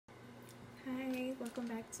Hey, welcome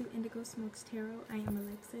back to Indigo Smokes Tarot. I am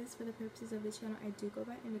Alexis. For the purposes of the channel, I do go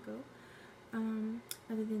by Indigo.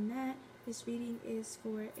 Other than that, this reading is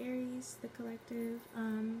for Aries, the collective,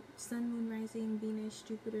 Sun, Moon, Rising, Venus,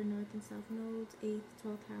 Jupiter, North and South nodes, 8th,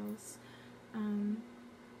 12th house.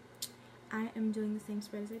 I am doing the same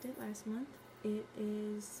spread as I did last month. It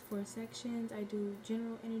is 4 sections. I do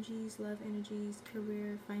general energies, love energies,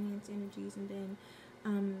 career, finance energies, and then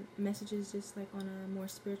messages just like on a more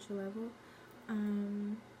spiritual level.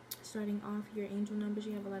 Starting off, your angel numbers,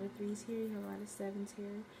 you have a lot of 3s here, you have a lot of 7s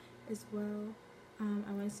here as well.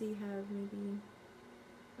 I want to see you have maybe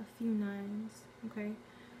a few 9s, okay?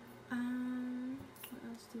 What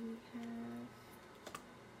else do we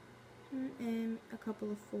have? And a couple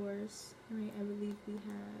of 4s, right? I believe we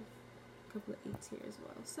have a couple of 8s here as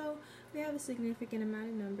well. So we have a significant amount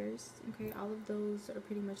of numbers, okay? All of those are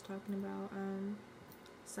pretty much talking about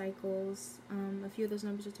cycles. A few of those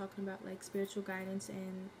numbers are talking about like spiritual guidance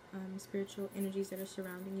and spiritual energies that are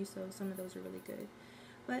surrounding you, so some of those are really good.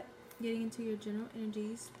 But getting into your general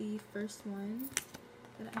energies, the first one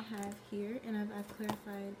that I have here, and I've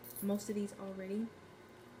clarified most of these already.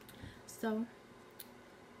 So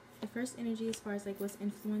the first energy, as far as like what's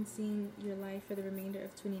influencing your life for the remainder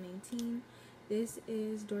of 2019, this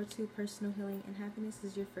is door 2, personal healing and happiness.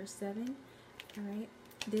 This is your first 7. All right.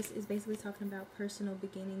 This is basically talking about personal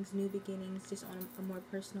beginnings, new beginnings, just on a more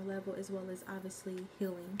personal level, as well as obviously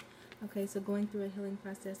healing. Okay, so going through a healing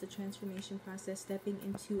process, a transformation process, stepping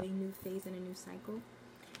into a new phase and a new cycle.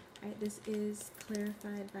 Alright, this is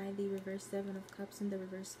clarified by the reverse 7 of cups and the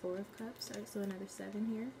reverse 4 of cups. Alright, so another 7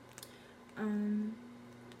 here.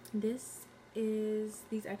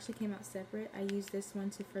 These actually came out separate. I used this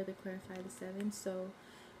one to further clarify the 7. So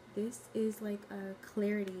this is like a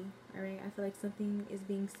clarity, all right? I feel like something is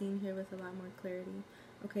being seen here with a lot more clarity.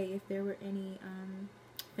 Okay, if there were any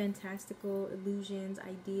fantastical illusions,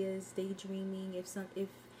 ideas, daydreaming, if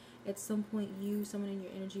at some point someone in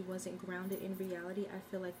your energy wasn't grounded in reality, I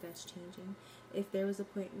feel like that's changing. If there was a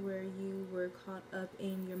point where you were caught up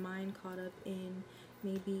in your mind, caught up in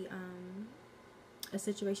maybe a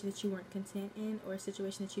situation that you weren't content in, or a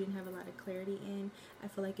situation that you didn't have a lot of clarity in, I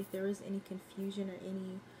feel like if there was any confusion or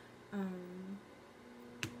any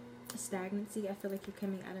stagnancy, I feel like you're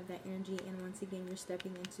coming out of that energy, and once again you're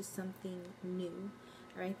stepping into something new.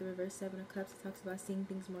 Alright, the reverse 7 of cups, it talks about seeing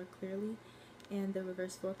things more clearly, and the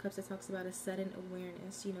reverse 4 of cups, it talks about a sudden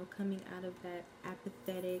awareness, you know, coming out of that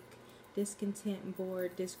apathetic, discontent,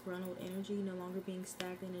 bored, disgruntled energy, no longer being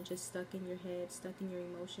stagnant and just stuck in your head, stuck in your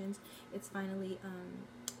emotions. It's finally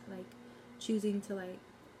like choosing to like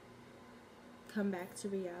come back to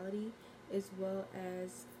reality, as well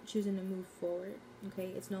as choosing to move forward.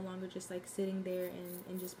 Okay, it's no longer just like sitting there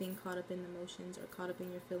and just being caught up in the emotions or caught up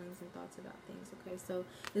in your feelings and thoughts about things. Okay, so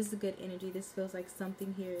this is a good energy. This feels like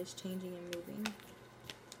something here is changing and moving.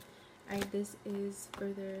 Alright, this is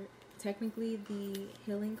further technically the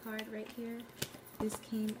healing card right here. This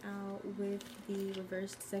came out with the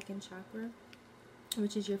reversed 2nd chakra,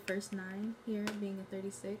 which is your first 9 here, being a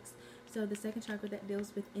 36. So the 2nd chakra, that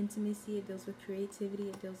deals with intimacy, it deals with creativity,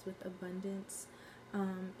 it deals with abundance,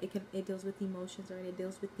 it deals with emotions, right? It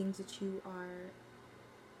deals with things that you are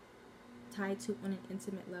tied to on an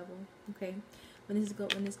intimate level. Okay, when this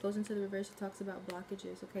goes into the reverse, it talks about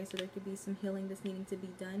blockages. Okay, so there could be some healing that's needing to be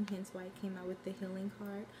done, hence why it came out with the healing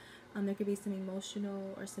card. There could be some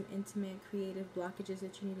emotional or some intimate, creative blockages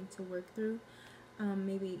that you're needing to work through.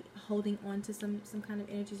 Maybe holding on to some kind of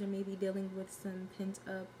energies, or maybe dealing with some pent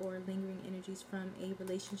up or lingering energies from a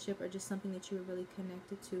relationship, or just something that you were really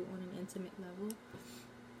connected to on an intimate level.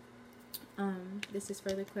 This is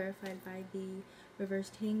further clarified by the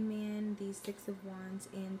reversed hangman, the 6 of wands,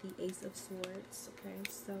 and the ace of swords. Okay,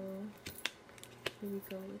 so here we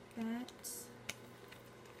go with that.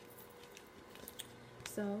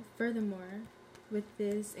 So furthermore, with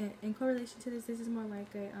this, in correlation to this, this is more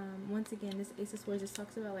like a, once again, this Ace of Swords just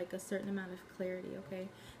talks about like a certain amount of clarity, okay?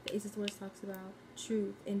 The Ace of Swords talks about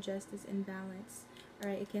truth and justice and balance, all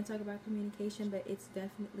right? It can't talk about communication, but it's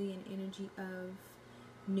definitely an energy of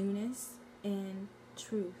newness and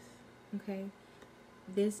truth, okay?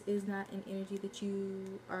 This is not an energy that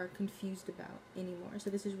you are confused about anymore, so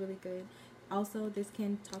this is really good. Also, this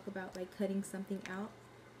can talk about like cutting something out,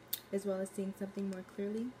 as well as seeing something more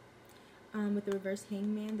clearly. With the reverse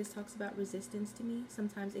hangman, this talks about resistance to me.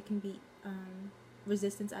 Sometimes it can be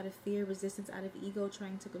resistance out of fear, resistance out of ego,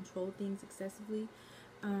 trying to control things excessively.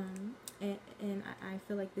 And I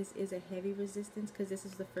feel like this is a heavy resistance, because this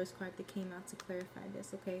is the first card that came out to clarify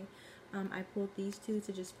this, okay? I pulled these two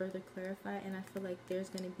to just further clarify, and I feel like there's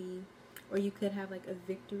going to be or you could have like a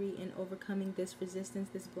victory in overcoming this resistance,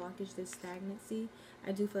 this blockage, this stagnancy.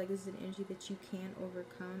 I do feel like this is an energy that you can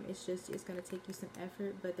overcome. It's just, it's going to take you some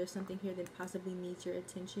effort, but there's something here that possibly needs your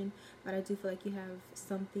attention. But I do feel like you have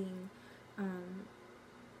something,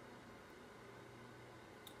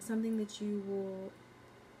 something that you will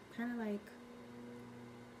kind of like,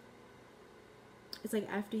 it's like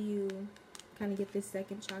after you kind of get this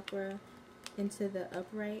second chakra into the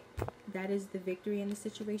upright, that is the victory in the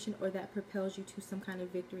situation, or that propels you to some kind of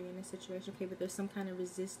victory in the situation. Okay, but there's some kind of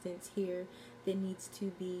resistance here that needs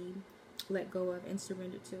to be let go of and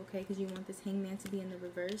surrendered to. Okay, because you want this Hangman to be in the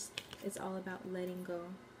reverse. It's all about letting go.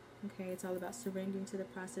 Okay, it's all about surrendering to the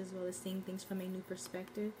process, as well as seeing things from a new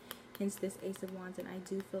perspective. Hence this Ace of Wands. And I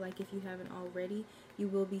do feel like if you haven't already, you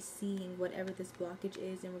will be seeing whatever this blockage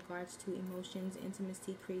is in regards to emotions,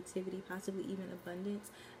 intimacy, creativity, possibly even abundance.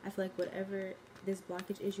 I feel like whatever this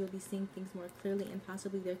blockage is, you'll be seeing things more clearly, and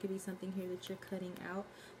possibly there could be something here that you're cutting out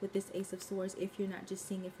with this Ace of Swords if you're not just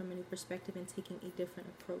seeing it from a new perspective and taking a different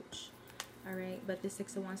approach. Alright, but the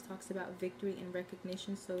Six of Wands talks about victory and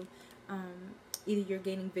recognition. So either you're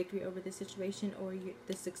gaining victory over the situation, or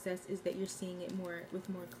the success is that you're seeing it with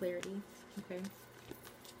more clarity. Okay,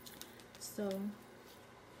 so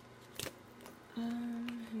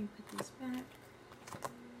let me put these back.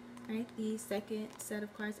 Alright, the second set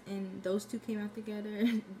of cards, and those two came out together.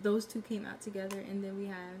 Those two came out together, and then we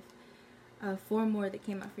have 4 more that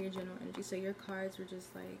came out for your general energy. So your cards were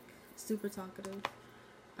just like super talkative.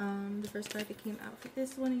 The first card that came out for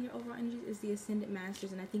this one in your overall energy is the Ascendant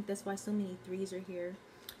Masters, and I think that's why so many 3s are here.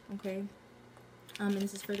 Okay, and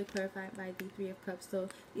this is further clarified by the Three of Cups. So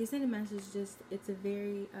the Ascendant Masters, just, it's a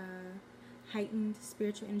very heightened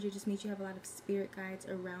spiritual energy. It just means you have a lot of spirit guides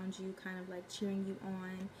around you, kind of like cheering you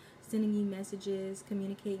on, sending you messages,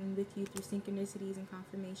 communicating with you through synchronicities and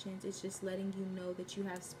confirmations. It's just letting you know that you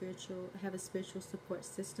have a spiritual support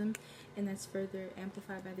system, and that's further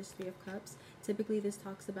amplified by this Three of Cups. Typically this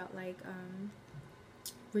talks about like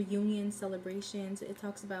reunion celebrations. It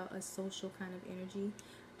talks about a social kind of energy.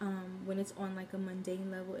 When it's on like a mundane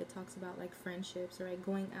level, it talks about like friendships, or like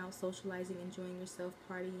going out, socializing, enjoying yourself,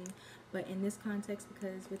 partying. But in this context,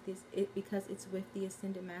 because it's with the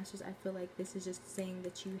Ascendant Masters, I feel like this is just saying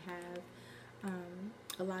that you have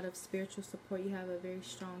a lot of spiritual support. You have a very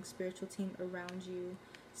strong spiritual team around you.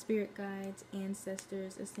 Spirit guides,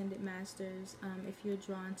 ancestors, Ascendant Masters. If you're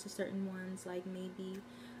drawn to certain ones, like maybe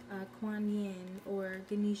Kuan Yin or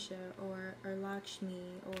Ganesha or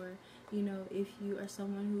Lakshmi, or you know, if you are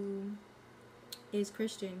someone who is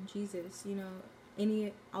Christian, Jesus, you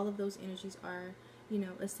know, all of those energies are, you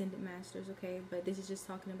know, Ascendant Masters. Okay, but this is just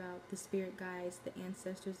talking about the spirit guides, the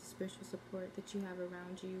ancestors, the spiritual support that you have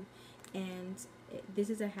around you, and this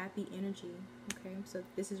is a happy energy. Okay, so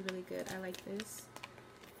this is really good. I like this.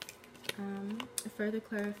 Further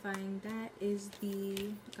clarifying that is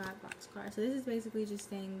the God Box card. So this is basically just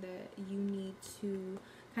saying that you need to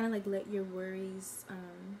kind of like let your worries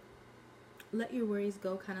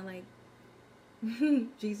go, kind of like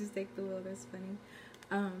Jesus take the wheel. That's funny.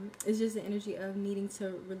 It's just the energy of needing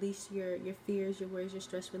to release your fears, your worries, your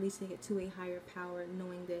stress, releasing it to a higher power,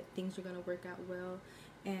 knowing that things are going to work out well,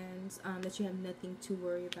 and that you have nothing to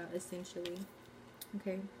worry about, essentially.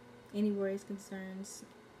 Okay, any worries, concerns,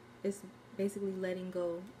 it's basically letting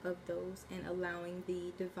go of those and allowing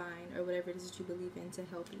the divine, or whatever it is that you believe in, to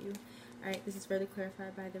help you. Alright, this is further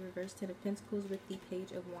clarified by the reverse Ten of Pentacles with the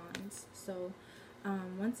Page of Wands. So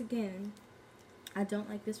once again, I don't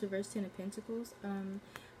like this reverse Ten of Pentacles.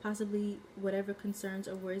 Possibly whatever concerns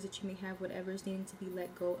or worries that you may have, whatever is needing to be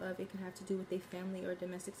let go of. It could have to do with a family or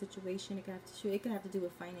domestic situation. It could have to do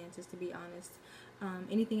with finances, to be honest.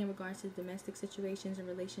 Anything in regards to domestic situations and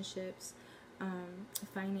relationships,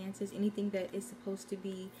 finances, anything that is supposed to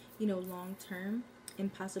be, you know, long term.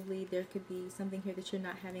 And possibly there could be something here that you're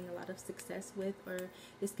not having a lot of success with, or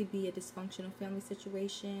this could be a dysfunctional family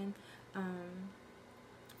situation,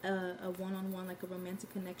 a one-on-one, like a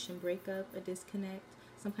romantic connection breakup, a disconnect,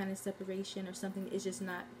 some kind of separation, or something that is just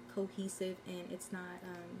not cohesive, and it's not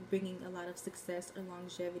bringing a lot of success or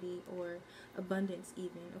longevity or abundance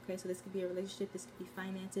even. Okay, so this could be a relationship, this could be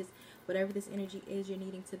finances. Whatever this energy is, you're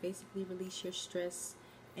needing to basically release your stress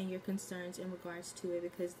and your concerns in regards to it,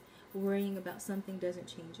 because worrying about something doesn't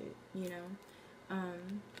change it, you know.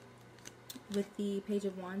 With the Page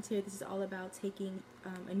of Wands here, this is all about taking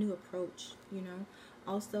a new approach, you know.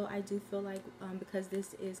 Also, I do feel like because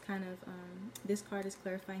this is kind of this card is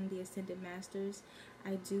clarifying the Ascendant Masters,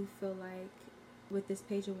 I do feel like with this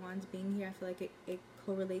Page of Wands being here, I feel like it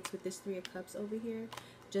correlates with this Three of Cups over here,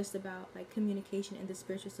 just about like communication and the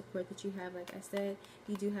spiritual support that you have. Like I said,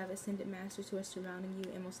 you do have ascended masters who are surrounding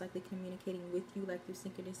you and most likely communicating with you, like through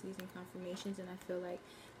synchronicities and confirmations. And I feel like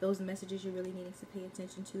those messages, you're really needing to pay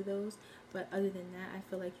attention to those. But other than that, I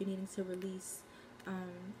feel like you're needing to release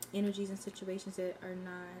energies and situations that are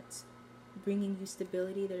not bringing you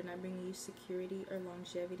stability, that are not bringing you security or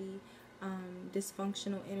longevity,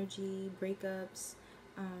 dysfunctional energy, breakups,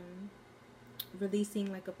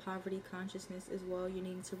 releasing like a poverty consciousness as well. You're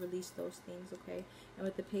needing to release those things, okay? And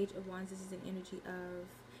with the Page of Wands, this is an energy of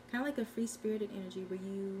kind of like a free-spirited energy where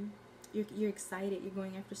you're excited, you're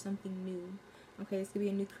going after something new. Okay, this could be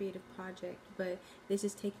a new creative project, but this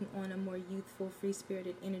is taking on a more youthful,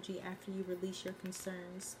 free-spirited energy after you release your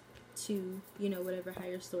concerns to, you know, whatever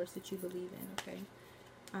higher source that you believe in, okay?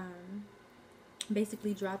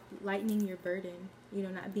 Basically lightening your burden, you know,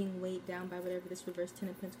 not being weighed down by whatever this reverse Ten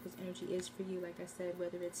of Pentacles energy is for you. Like I said,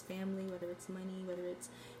 whether it's family, whether it's money, whether it's,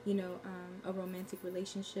 you know, a romantic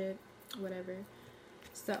relationship, whatever.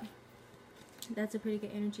 So that's a pretty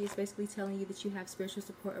good energy. It's basically telling you that you have spiritual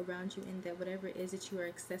support around you and that whatever it is that you are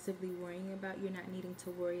excessively worrying about, you're not needing to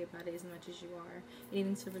worry about it as much as you are. You're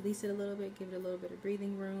needing to release it a little bit, give it a little bit of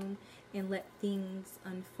breathing room, and let things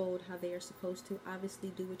unfold how they are supposed to.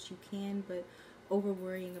 Obviously do what you can, but over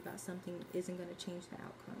worrying about something isn't going to change the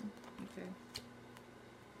outcome, okay?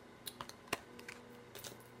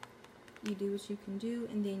 You do what you can do,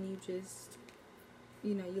 and then you just,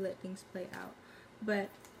 you know, you let things play out. But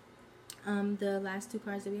the last two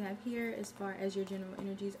cards that we have here as far as your general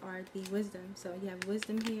energies are the Wisdom. So you have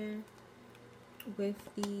Wisdom here with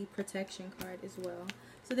the Protection card as well.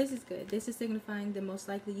 So this is good. This is signifying that most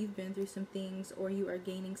likely you've been through some things, or you are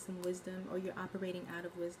gaining some wisdom, or you're operating out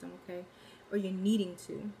of wisdom, okay? Or you're needing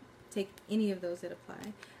to take any of those that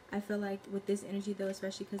apply. I feel like with this energy though,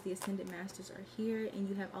 especially because the Ascended Masters are here and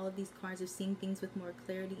you have all of these cards of seeing things with more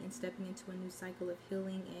clarity and stepping into a new cycle of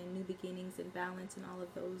healing and new beginnings and balance and all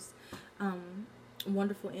of those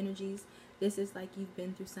wonderful energies. This is like you've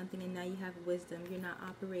been through something and now you have wisdom. You're not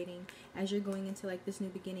operating, as you're going into like this new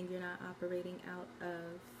beginning, you're not operating out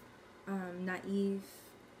of naive,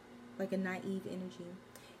 like a naive energy.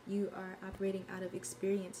 You are operating out of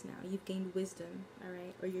experience now. You've gained wisdom, all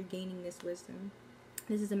right? Or you're gaining this wisdom.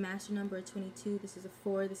 This is a master number of 22. This is a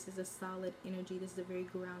 4. This is a solid energy. This is a very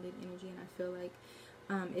grounded energy. And I feel like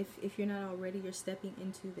if you're not already, you're stepping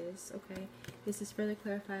into this, okay? This is further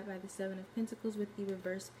clarified by the 7 of Pentacles with the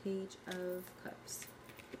reverse Page of Cups.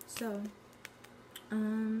 So,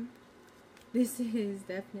 this is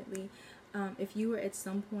definitely, if you were at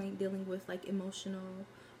some point dealing with like emotional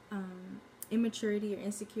immaturity or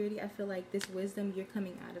insecurity, I feel like this wisdom, you're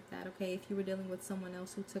coming out of that, okay? If you were dealing with someone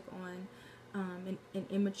else who took on an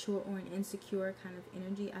immature or an insecure kind of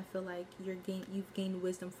energy, I feel like you've gained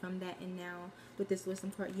wisdom from that, and now with this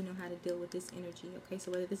wisdom card, you know how to deal with this energy, okay?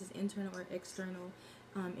 So whether this is internal or external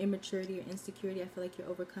immaturity or insecurity, I feel like you're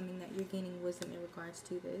overcoming that. You're gaining wisdom in regards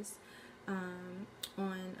to this.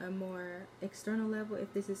 On a more external level,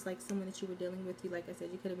 if this is like someone that you were dealing with, like I said,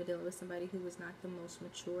 you could have been dealing with somebody who was not the most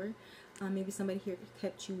mature. Maybe somebody here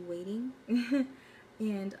kept you waiting,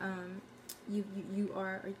 and you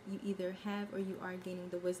either have or you are gaining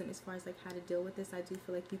the wisdom as far as like how to deal with this. I do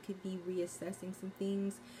feel like you could be reassessing some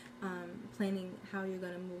things, planning how you're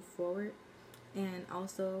going to move forward, and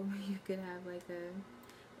also you could have like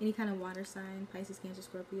any kind of water sign, Pisces, Cancer,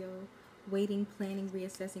 Scorpio, waiting, planning,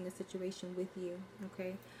 reassessing a situation with you,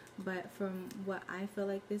 okay? But from what I feel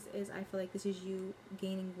like this is, I feel like this is you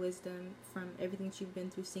gaining wisdom from everything that you've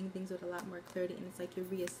been through, seeing things with a lot more clarity, and it's like you're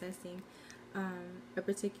reassessing a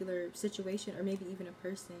particular situation or maybe even a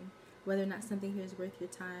person, whether or not something here is worth your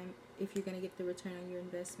time, if you're going to get the return on your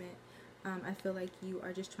investment. I feel like you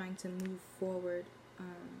are just trying to move forward.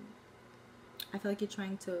 I feel like you're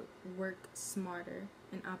trying to work smarter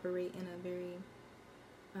and operate in a very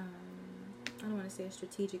I don't want to say a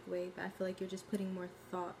strategic way, but I feel like you're just putting more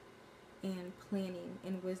thought and planning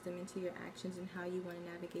and wisdom into your actions and how you want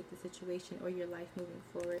to navigate the situation or your life moving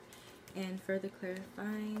forward. And further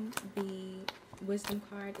clarifying, the wisdom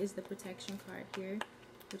card is the protection card here,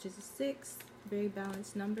 which is a 6, very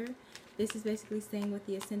balanced number. This is basically saying what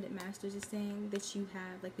the Ascended Masters is saying, that you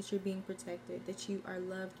have, like, that you're being protected, that you are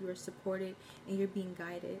loved, you are supported, and you're being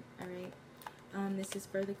guided, all right? This is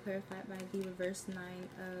further clarified by the reverse 9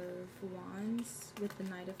 of Wands with the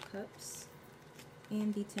Knight of Cups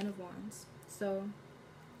and the 10 of Wands. So,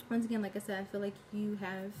 once again, like I said, I feel like you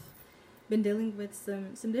have been dealing with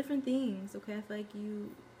some different things, okay? I feel like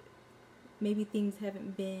maybe things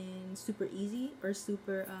haven't been super easy or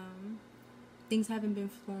super, things haven't been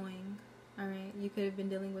flowing, all right? You could have been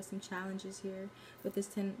dealing with some challenges here with this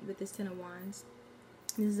 10 of Wands.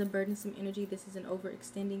 This is a burdensome energy. This is an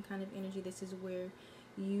overextending kind of energy. This is where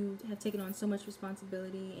you have taken on so much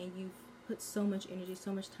responsibility and you've put so much energy,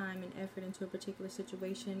 so much time and effort into a particular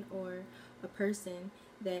situation or a person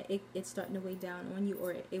that it's starting to weigh down on you,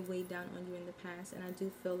 or it weighed down on you in the past. And I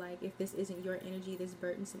do feel like if this isn't your energy, this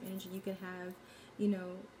burdensome energy, you could have, you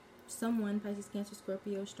know, someone, Pisces, Cancer,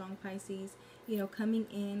 Scorpio, strong Pisces, you know, coming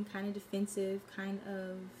in kind of defensive, kind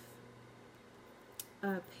of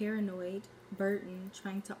paranoid, burden,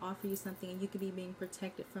 trying to offer you something, and you could be being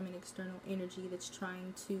protected from an external energy that's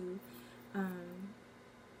trying to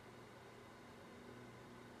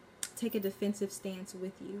take a defensive stance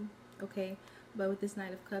with you, okay? But with this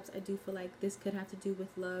Knight of Cups, I do feel like this could have to do with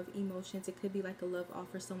love, emotions. It could be like a love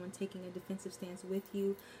offer, someone taking a defensive stance with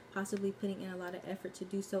you, possibly putting in a lot of effort to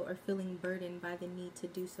do so, or feeling burdened by the need to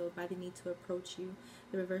do so, by the need to approach you.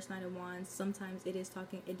 The reverse Knight of Wands, sometimes it does talk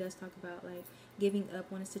about like giving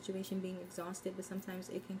up on a situation, being exhausted, but sometimes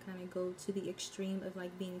it can kind of go to the extreme of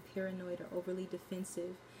like being paranoid or overly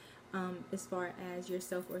defensive. As far as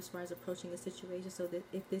yourself, or as far as approaching a situation. So that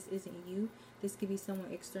if this isn't you, this could be someone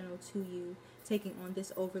external to you taking on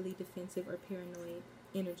this overly defensive or paranoid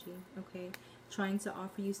energy, okay? Trying to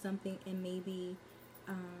offer you something and maybe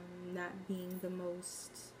not being the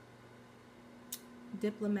most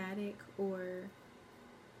diplomatic, or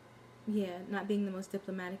not being the most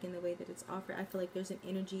diplomatic in the way that it's offered. I feel like there's an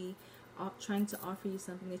energy trying to offer you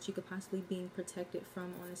something that you could possibly be protected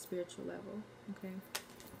from on a spiritual level, okay?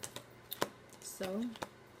 So,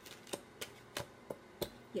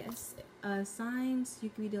 yes, signs, you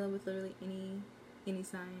could be dealing with literally any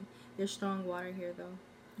sign. There's strong water here, though,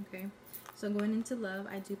 okay? So going into love,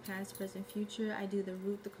 I do past, present, future. I do the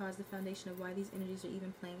root, the cause, the foundation of why these energies are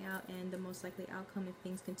even playing out, and the most likely outcome if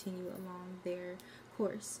things continue along their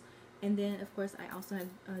course. And then, of course, I also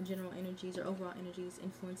have general energies or overall energies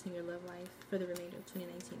influencing your love life for the remainder of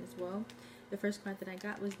 2019 as well. The first card that I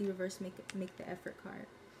got was the reverse make the effort card.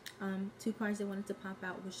 Two cards that wanted to pop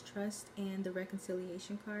out was Trust and the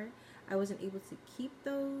Reconciliation card. I wasn't able to keep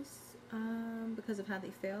those because of how they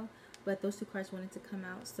fell, but those two cards wanted to come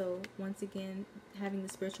out. So once again, having the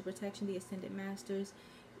spiritual protection, the Ascended Masters,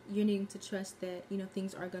 you're needing to trust that, you know,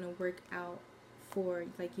 things are going to work out for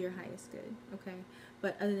like your highest good, okay?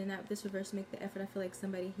 But other than that, with this reverse make the effort, I feel like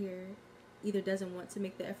somebody here either doesn't want to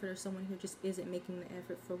make the effort, or someone here just isn't making the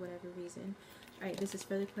effort for whatever reason. Alright, this is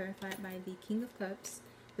further clarified by the King of Cups,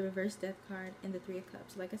 the reverse Death card, and the Three of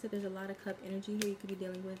Cups. Like I said, there's a lot of cup energy here you could be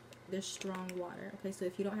dealing with. There's strong water, okay? So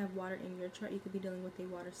if you don't have water in your chart, you could be dealing with a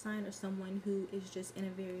water sign, or someone who is just in a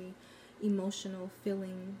very emotional,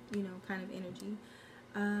 feeling, you know, kind of energy.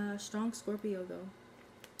 Strong Scorpio, though.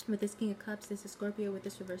 With this King of Cups, this is Scorpio. With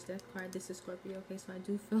this reverse Death card, this is Scorpio, okay? So I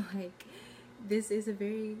do feel like this is a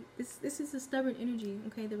very this is a stubborn energy,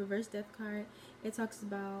 okay? The reverse Death card, it talks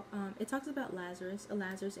about Lazarus, a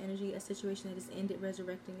Lazarus energy, a situation that has ended,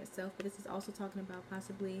 resurrecting itself. But this is also talking about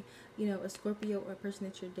possibly, you know, a Scorpio or a person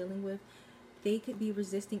that you're dealing with. They could be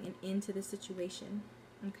resisting an end to the situation,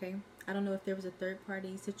 okay? I don't know if there was a third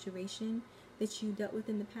party situation that you dealt with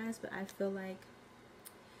in the past, but I feel like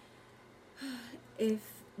if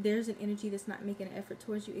there's an energy that's not making an effort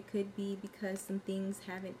towards you, it could be because some things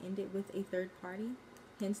haven't ended with a third party.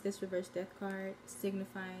 Hence this reverse Death card,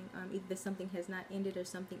 signifying either that something has not ended, or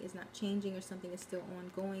something is not changing, or something is still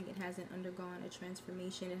ongoing. It hasn't undergone a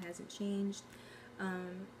transformation. It hasn't changed.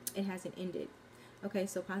 It hasn't ended. Okay,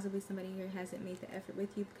 so possibly somebody here hasn't made the effort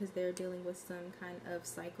with you because they're dealing with some kind of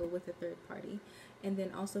cycle with a third party. And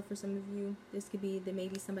then also for some of you, this could be that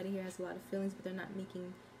maybe somebody here has a lot of feelings, but they're not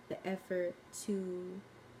making the effort to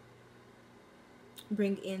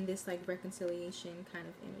bring in this like reconciliation kind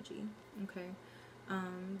of energy, okay?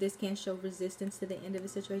 This can show resistance to the end of a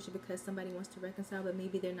situation because somebody wants to reconcile, but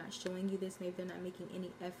maybe they're not showing you this. Maybe they're not making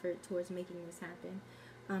any effort towards making this happen.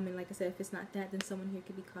 And like I said, if it's not that, then someone here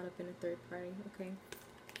could be caught up in a third party, okay?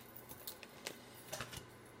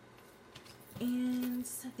 And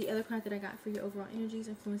the other card that I got for your overall energies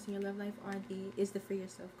influencing your love life is the Free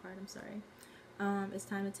Yourself card. I'm sorry. It's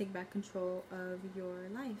time to take back control of your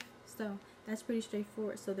life. So that's pretty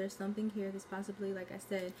straightforward. So there's something here that's possibly, like I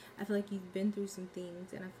said, I feel like you've been through some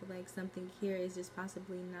things, and I feel like something here is just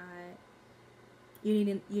possibly not,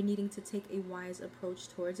 you're needing to take a wise approach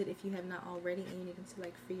towards it if you have not already, and you're needing to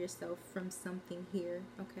like free yourself from something here,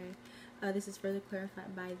 okay? This is further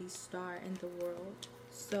clarified by the Star and the World.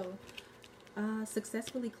 So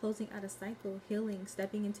successfully closing out a cycle, healing,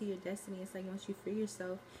 stepping into your destiny. It's like once you free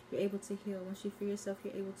yourself, you're able to heal. Once you free yourself,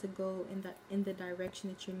 you're able to go in the direction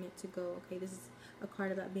that you're meant to go, okay? This is a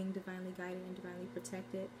card about being divinely guided and divinely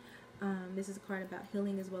protected. This is a card about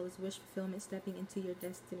healing as well as wish fulfillment, stepping into your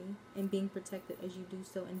destiny and being protected as you do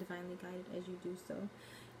so and divinely guided as you do so.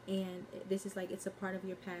 And this is like, it's a part of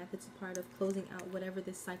your path. It's a part of closing out whatever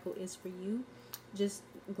this cycle is for you. Just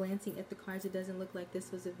glancing at the cards, it doesn't look like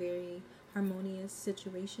this was a very harmonious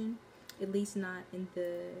situation, at least not in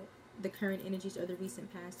the current energies or the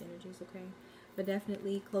recent past energies, okay? But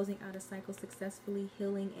definitely closing out a cycle successfully,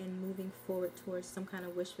 healing and moving forward towards some kind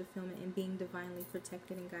of wish fulfillment and being divinely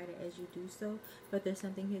protected and guided as you do so. But there's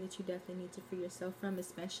something here that you definitely need to free yourself from,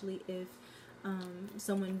 especially if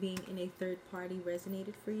someone being in a third party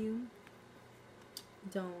resonated for you.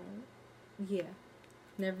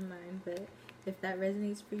 Never mind. But if that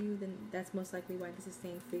resonates for you, then that's most likely why this is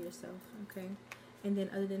saying free yourself, okay? And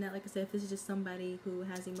then other than that, like I said, if this is just somebody who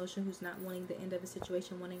has emotion, who's not wanting the end of a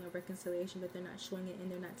situation, wanting a reconciliation, but they're not showing it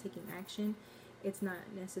and they're not taking action, it's not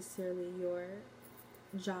necessarily your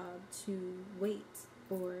job to wait,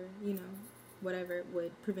 or, you know, whatever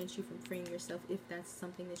would prevent you from freeing yourself if that's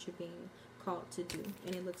something that you're being called to do.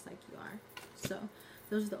 And it looks like you are. So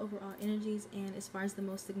those are the overall energies. And as far as the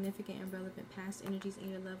most significant and relevant past energies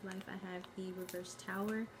in your love life, I have the reverse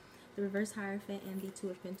Tower, the reverse Hierophant, and the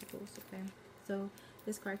Two of Pentacles, okay? So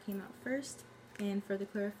this card came out first, and further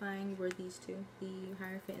clarifying were these two, the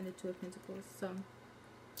Hierophant and the Two of Pentacles. So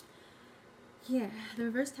yeah, the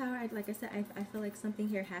reverse Tower, like I said, I feel like something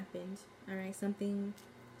here happened, all right? Something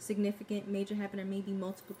significant, major happened, or maybe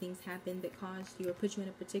multiple things happened that caused you or put you in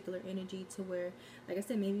a particular energy to where, like I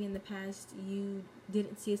said, maybe in the past you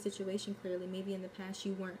didn't see a situation clearly. Maybe in the past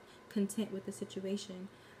you weren't content with the situation.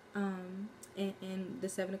 And the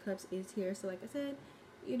Seven of Cups is here. So like I said,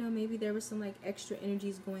 you know, maybe there was some like extra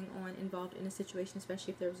energies going on involved in a situation,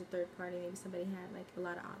 especially if there was a third party. Maybe somebody had like a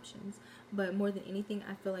lot of options. But more than anything,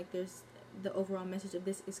 I feel like there's the overall message of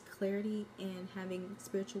this is clarity and having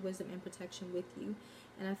spiritual wisdom and protection with you.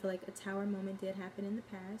 And I feel like a Tower moment did happen in the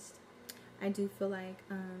past. I do feel like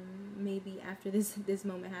maybe after this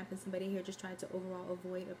moment happened, somebody here just tried to overall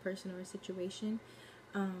avoid a person or a situation.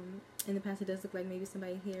 In the past, it does look like maybe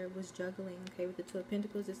somebody here was juggling, okay? With the Two of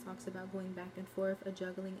Pentacles, this talks about going back and forth, a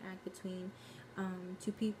juggling act between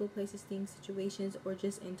two people, places, things, situations, or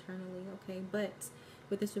just internally, okay? But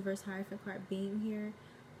with this reverse Hierophant card being here,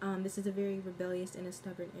 this is a very rebellious and a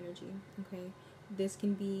stubborn energy, okay? This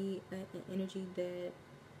can be an energy that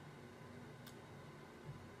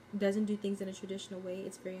doesn't do things in a traditional way.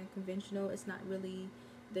 It's very unconventional. It's not really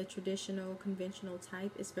the traditional, conventional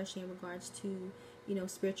type, especially in regards to, you know,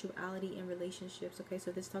 spirituality and relationships, okay?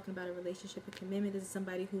 So this is talking about a relationship, a commitment. This is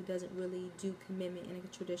somebody who doesn't really do commitment in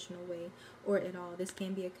a traditional way or at all. This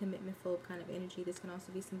can be a commitment phobe kind of energy. This can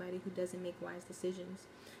also be somebody who doesn't make wise decisions,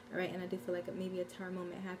 all right? And I do feel like maybe a Tower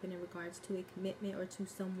moment happened in regards to a commitment or to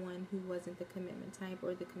someone who wasn't the commitment type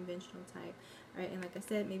or the conventional type, all right? And like I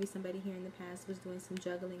said, maybe somebody here in the past was doing some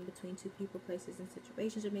juggling between two people, places, and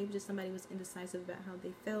situations, or maybe just somebody was indecisive about how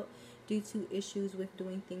they felt due to issues with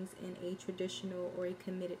doing things in a traditional or a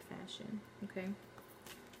committed fashion, okay?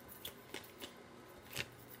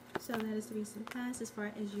 So that is the recent past. As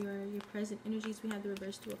far as your present energies, we have the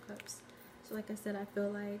reverse Two of Cups. So like I said, I feel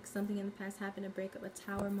like something in the past happened, a breakup, a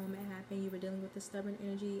Tower moment happened. You were dealing with a stubborn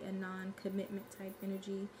energy, a non-commitment type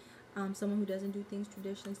energy, someone who doesn't do things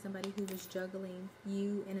traditionally, somebody who was juggling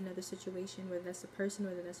you in another situation, whether that's a person,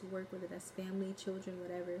 whether that's work, whether that's family, children,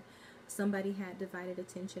 whatever. Somebody had divided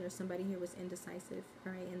attention, or somebody here was indecisive,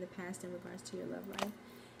 all right, in the past in regards to your love life.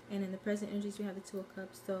 And in the present energies, we have the Two of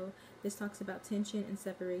Cups. So this talks about tension and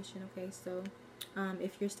separation, okay? So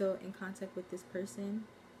if you're still in contact with this person,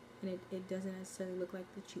 and it doesn't necessarily look like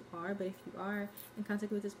that you are, but if you are in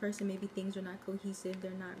contact with this person, maybe things are not cohesive,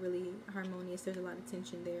 they're not really harmonious, there's a lot of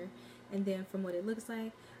tension there. And then from what it looks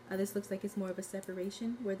like, this looks like it's more of a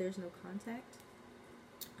separation where there's no contact.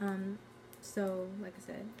 So like I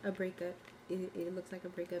said, a breakup, it looks like a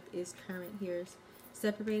breakup is current here.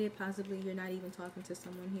 Separated, possibly you're not even talking to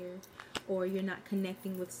someone here, or you're not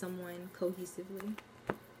connecting with someone cohesively.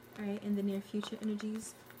 All right, in the near future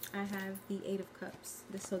energies, I have the Eight of Cups.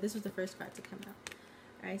 So this was the first card to come out.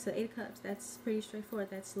 All right, so Eight of Cups, that's pretty straightforward.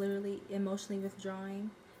 That's literally emotionally withdrawing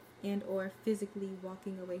and or physically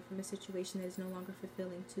walking away from a situation that is no longer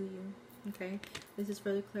fulfilling to you. Okay, this is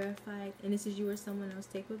further clarified, and this is you or someone else.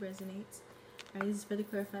 Take what resonates. All right, this is further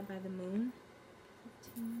clarified by the Moon.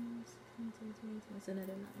 15, 16, 17, that's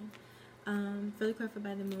another 9. Further clarified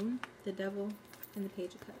by the Moon, the Devil, and the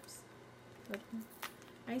Page of Cups. Okay.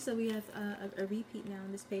 Alright, so we have a repeat now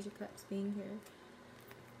in this Page of Cups being here.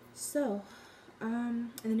 So,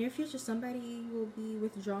 in the near future, somebody will be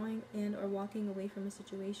withdrawing and or walking away from a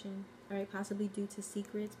situation. Alright, possibly due to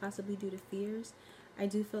secrets, possibly due to fears. I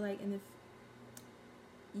do feel like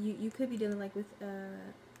you could be dealing like with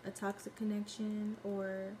a toxic connection,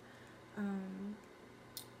 or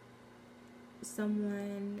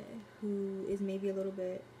someone who is maybe a little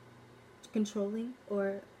bit controlling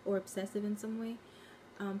or obsessive in some way.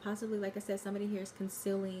 Possibly, like I said, somebody here is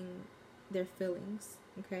concealing their feelings.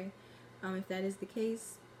 Okay, if that is the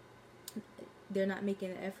case, they're not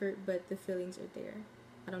making an effort, but the feelings are there.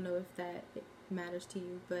 I don't know if that matters to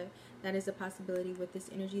you, but that is a possibility with this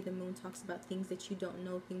energy. The moon talks about things that you don't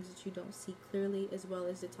know, things that you don't see clearly, as well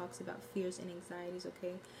as it talks about fears and anxieties.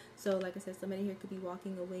 Okay, so like I said, somebody here could be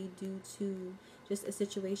walking away due to just a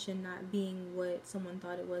situation not being what someone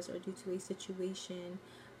thought it was, or due to a situation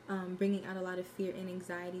bringing out a lot of fear and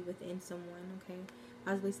anxiety within someone. Okay,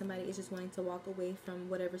 possibly somebody is just wanting to walk away from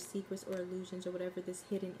whatever secrets or illusions or whatever this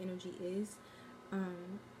hidden energy is.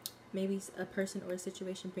 Maybe a person or a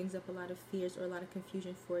situation brings up a lot of fears or a lot of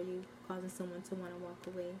confusion for you, causing someone to want to walk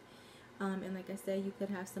away. And like I said, you could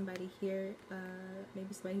have somebody here,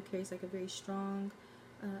 maybe somebody who carries like a very strong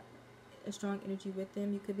energy with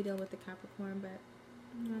them. You could be dealing with the Capricorn, but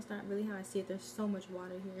that's not really how I see it. There's so much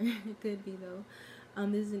water here. It could be though.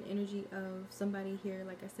 This is an energy of somebody here,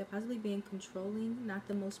 like I said, possibly being controlling, not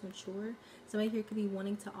the most mature. Somebody here could be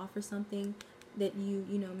wanting to offer something that you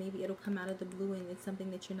know, maybe it'll come out of the blue and it's something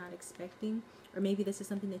that you're not expecting, or maybe this is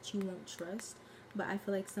something that you won't trust. But I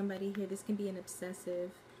feel like somebody here, this can be an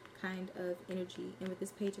obsessive kind of energy. And with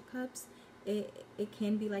this Page of Cups, it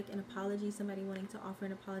can be like an apology, somebody wanting to offer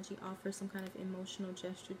an apology, offer some kind of emotional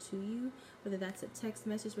gesture to you, whether that's a text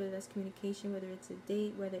message, whether that's communication, whether it's a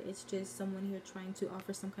date, whether it's just someone here trying to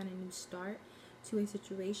offer some kind of new start to a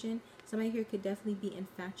situation. Somebody here could definitely be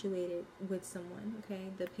infatuated with someone. Okay,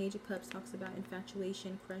 the Page of Cups talks about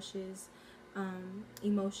infatuation, crushes,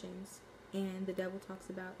 emotions, and the Devil talks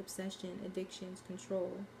about obsession, addictions,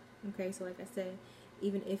 control. Okay, so like I said,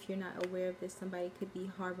 even if you're not aware of this, somebody could be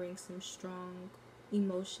harboring some strong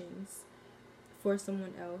emotions for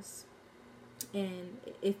someone else, and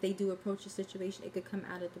if they do approach a situation, it could come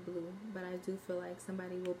out of the blue. But I do feel like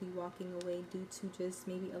somebody will be walking away due to just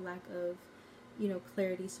maybe a lack of, you know,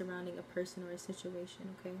 clarity surrounding a person or a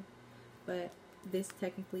situation. Okay, but this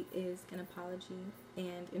technically is an apology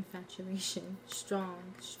and infatuation, strong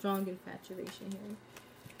infatuation here.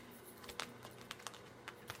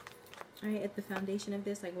 Alright, at the foundation of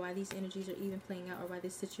this, like why these energies are even playing out, or why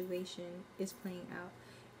this situation is playing out.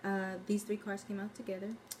 These three cards came out together.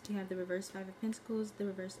 You have the reverse Five of Pentacles, the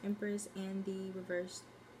reverse Empress, and the reverse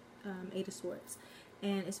Eight of Swords.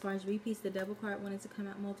 And as far as repeats, the Devil card wanted to come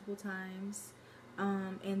out multiple times,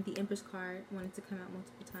 and the Empress card wanted to come out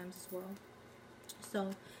multiple times as well.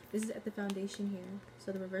 So this is at the foundation here.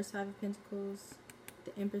 So the reverse Five of Pentacles,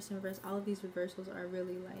 the Empress in reverse, all of these reversals are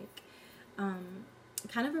really like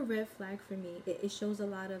kind of a red flag for me. It shows a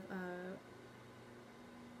lot of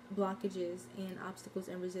blockages and obstacles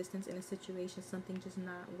and resistance in a situation, something just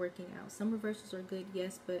not working out. Some reversals are good,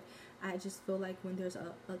 yes, but I just feel like when there's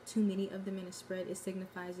a too many of them in a spread, it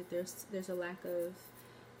signifies that there's a lack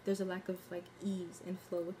of like ease and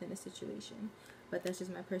flow within a situation. But that's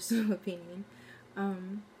just my personal opinion.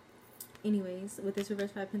 Anyways, with this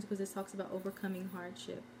reverse Five of Pentacles, this talks about overcoming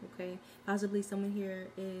hardship. Okay, possibly someone here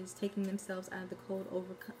is taking themselves out of the cold,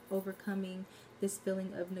 overcoming this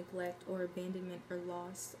feeling of neglect or abandonment or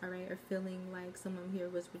loss. All right, or feeling like someone here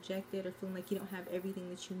was rejected, or feeling like you don't have everything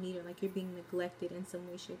that you need, or like you're being neglected in some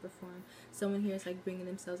way, shape, or form. Someone here is like bringing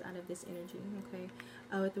themselves out of this energy. Okay,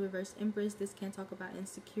 with the reverse Empress, this can talk about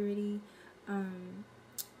insecurity.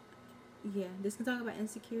 Yeah, this can talk about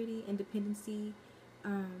insecurity, independency,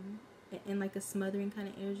 and like a smothering kind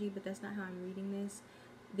of energy, but that's not how I'm reading this.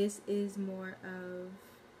 This is more of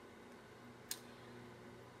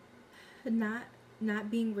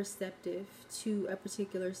not being receptive to a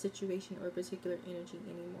particular situation or a particular energy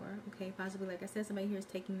anymore. Okay, possibly, like I said, somebody here is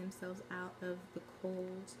taking themselves out of the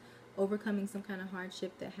cold, overcoming some kind of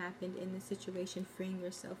hardship that happened in this situation, freeing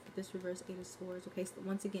yourself with this reverse Eight of Swords. Okay, so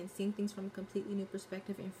once again, seeing things from a completely new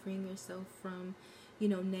perspective and freeing yourself from, you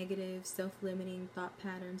know, negative, self-limiting thought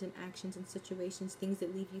patterns and actions and situations, things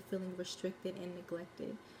that leave you feeling restricted and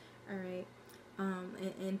neglected. All right.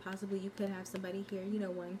 And possibly you could have somebody here, you know,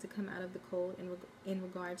 wanting to come out of the cold in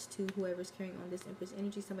regards to whoever's carrying on this Empress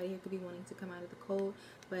energy. Somebody here could be wanting to come out of the cold,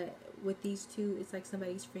 but with these two, it's like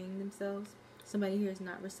somebody's freeing themselves. Somebody here is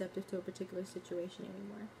not receptive to a particular situation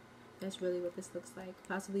anymore. That's really what this looks like.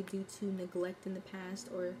 Possibly due to neglect in the past,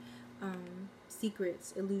 or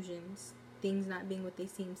secrets, illusions, things not being what they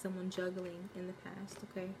seem, someone juggling in the past.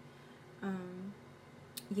 Okay.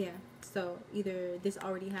 Yeah, so either this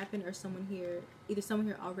already happened, or someone here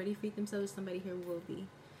already freed themselves, or somebody here will be.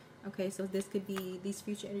 Okay, so this could be, these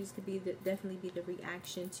future energies could be definitely be the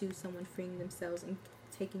reaction to someone freeing themselves and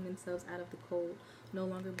taking themselves out of the cold, no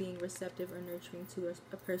longer being receptive or nurturing to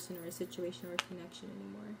a person or a situation or a connection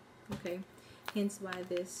anymore. Okay, hence why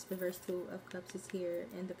this reverse Two of Cups is here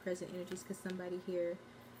in the present energies, because somebody here,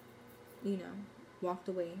 you know, walked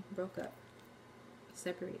away, broke up,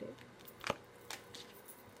 separated.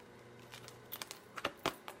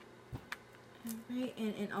 Right,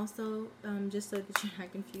 and also, just so that you're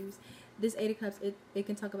not confused, this Eight of Cups, it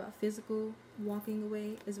can talk about physical walking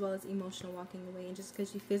away as well as emotional walking away. And just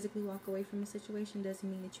because you physically walk away from a situation doesn't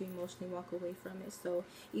mean that you emotionally walk away from it. So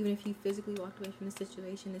even if you physically walked away from the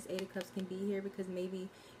situation, this Eight of Cups can be here because maybe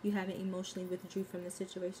you haven't emotionally withdrew from the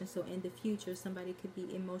situation. So in the future, somebody could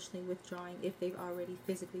be emotionally withdrawing if they've already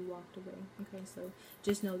physically walked away. Okay, so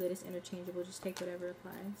just know that it's interchangeable. Just take whatever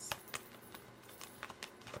applies.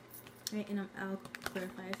 Right, and I'll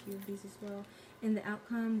clarify a few of these as well. In the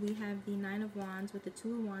outcome, we have the Nine of Wands with the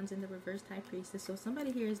Two of Wands and the reversed High Priestess. So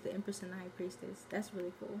somebody here is the Empress and the High Priestess. That's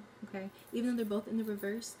really cool, okay? Even though they're both in the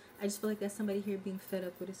reverse, I just feel like that's somebody here being fed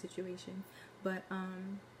up with a situation. But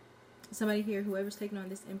somebody here, whoever's taking on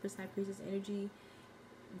this Empress High Priestess energy,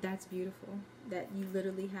 that's beautiful. That you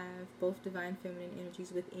literally have both divine feminine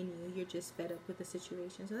energies within you. You're just fed up with the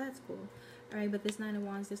situation. So that's cool. Alright, but this Nine of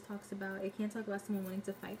Wands, this talks about, it can't talk about someone wanting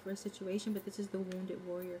to fight for a situation, but this is the Wounded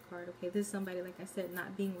Warrior card, okay? This is somebody, like I said,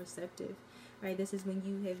 not being receptive, right? This is when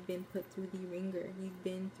you have been put through the ringer. You've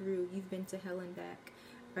been to hell and back,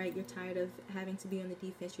 right? You're tired of having to be on the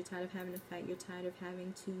defense. You're tired of having to fight. You're tired of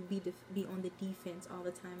having to be on the defense all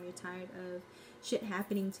the time. You're tired of shit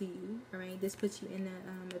happening to you, all right? This puts you in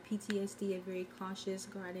a PTSD, a very cautious,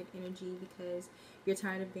 guarded energy, because you're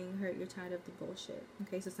tired of being hurt. You're tired of the bullshit.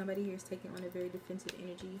 Okay, so somebody here is taking on a very defensive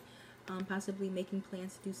energy, possibly making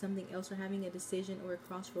plans to do something else, or having a decision or a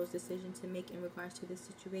crossroads decision to make in regards to this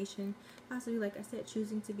situation. Possibly, like I said,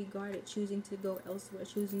 choosing to be guarded, choosing to go elsewhere,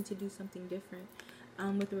 choosing to do something different.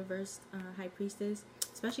 With the reversed High Priestess,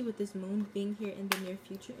 especially with this Moon being here in the near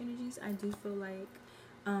future energies, I do feel like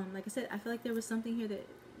I said, I feel like there was something here that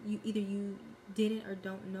you didn't or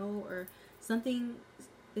don't know, or something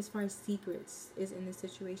as far as secrets is in this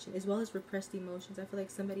situation, as well as repressed emotions. I feel like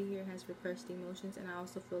somebody here has repressed emotions, and I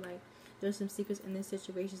also feel like there's some secrets in this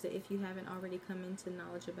situation that if you haven't already come into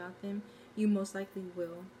knowledge about them, you most likely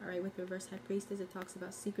will. Alright, with reverse High Priestess, it talks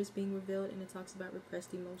about secrets being revealed, and it talks about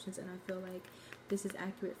repressed emotions, and I feel like this is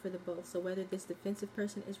accurate for the both. So whether this defensive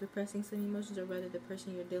person is repressing some emotions, or whether the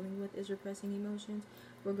person you're dealing with is repressing emotions,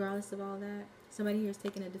 regardless of all that, somebody here is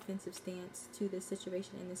taking a defensive stance to this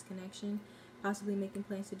situation and this connection, possibly making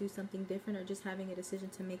plans to do something different, or just having a decision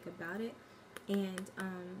to make about it. And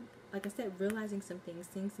like I said, realizing some things,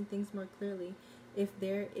 seeing some things more clearly. If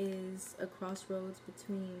there is a crossroads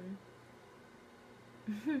between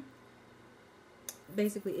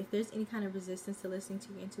basically, if there's any kind of resistance to listening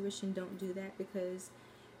to your intuition, don't do that, because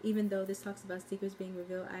even though this talks about secrets being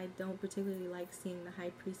revealed, I don't particularly like seeing the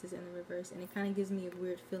High Priestess in the reverse, and it kind of gives me a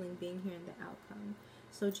weird feeling being here in the outcome.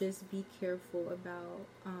 So just be careful about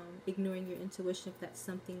ignoring your intuition if that's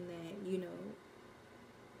something that, you know,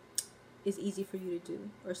 is easy for you to do,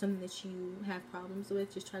 or something that you have problems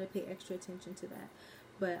with. Just try to pay extra attention to that.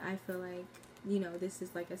 But I feel like, you know, this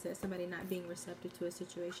is, like I said, somebody not being receptive to a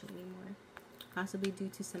situation anymore, possibly due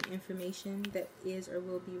to some information that is or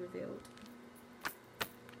will be revealed.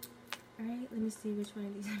 Alright, let me see which one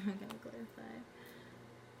of these am I going to clarify.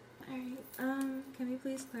 Alright, can we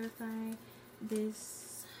please clarify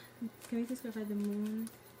this? Can we please clarify the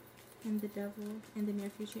Moon and the Devil and the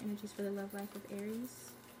near future energies for the love life of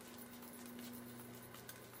Aries?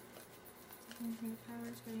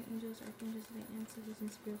 Powers, guardian angels, archangels, and ancestors,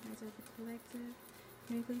 and spirit guides of the collective.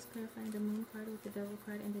 Can we please clarify the Moon card with the Devil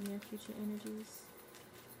card and the near future energies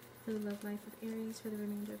for the love life of Aries for the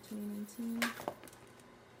remainder of 2019?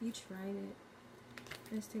 You tried it.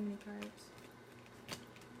 There's too many cards.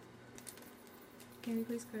 Can we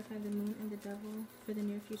please clarify the Moon and the Devil for the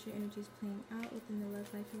near future energies playing out within the love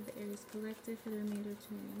life of the Aries collective for the remainder of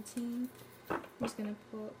 2019? I'm just going to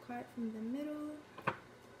pull a card from the middle.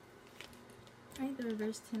 Alright, the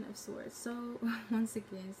reverse Ten of Swords. So, once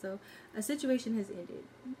again, so a situation has ended.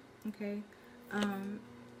 Okay?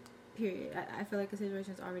 Period. I feel like a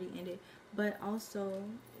situation has already ended. But also,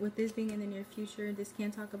 with this being in the near future, this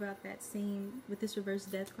can talk about that same, with this reverse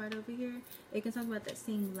Death card over here, it can talk about that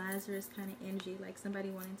same Lazarus kind of energy, like somebody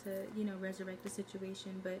wanting to, you know, resurrect the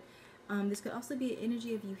situation. But this could also be an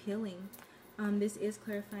energy of you healing. This is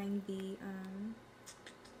clarifying the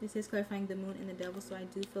Moon and the Devil. So I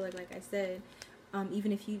do feel like I said,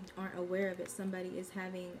 even if you aren't aware of it, somebody is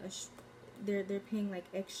having they're paying like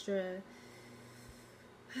extra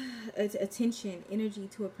attention, energy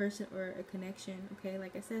to a person or a connection. Okay,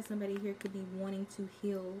 like I said, somebody here could be wanting to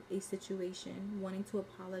heal a situation, wanting to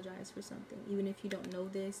apologize for something, even if you don't know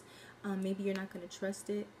this. Maybe you're not going to trust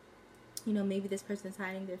it. You know, maybe this person is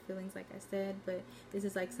hiding their feelings, like I said, but this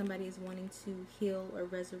is like somebody is wanting to heal or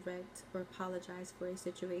resurrect or apologize for a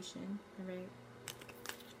situation. All right.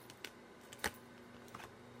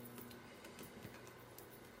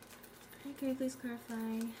 Okay, please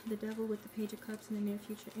clarify the devil with the Page of Cups and the near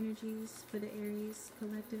future energies for the Aries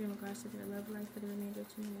collective in regards to their love life for the remainder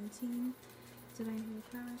of 2019. Divine healing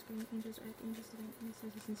powers, guardian angels, archangels, divine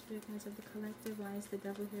intercessors, and spirit guides of the collective. Why is the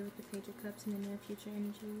devil here with the Page of Cups and the near future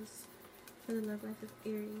energies for the love life of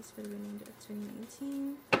Aries for the remainder of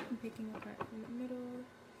 2019? I'm picking a card from the middle.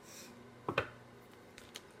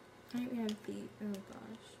 Alright, we have the, oh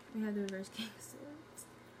gosh, we have the reverse King of Swords.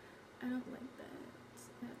 I don't like that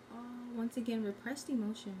at all. Once again, repressed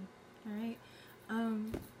emotion. All right.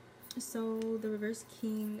 So the reverse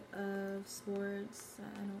King of Swords,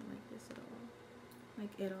 I don't like this at all, like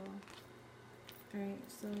at all. All right,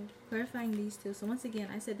 so clarifying these two. So once again,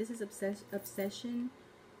 I said this is obsession,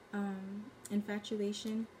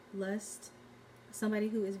 infatuation, lust, somebody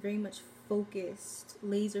who is very much focused,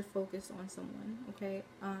 laser focused on someone. Okay.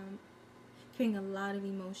 Carrying a lot of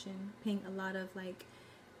emotion, paying a lot of like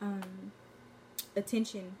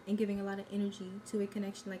attention and giving a lot of energy to a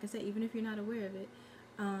connection. Like I said, even if you're not aware of it,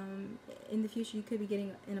 in the future you could be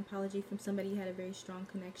getting an apology from somebody you had a very strong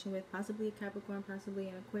connection with, possibly a Capricorn, possibly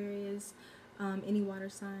an Aquarius, any water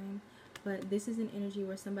sign. But this is an energy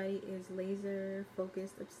where somebody is laser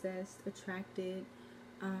focused, obsessed, attracted,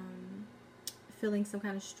 feeling some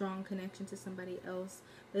kind of strong connection to somebody else.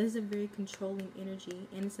 But this is a very controlling energy,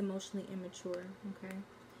 and it's emotionally immature. Okay.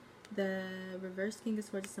 The reverse King of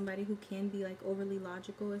Swords is somebody who can be like overly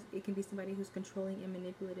logical. It can be somebody who's controlling and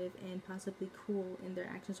manipulative and possibly cruel, and their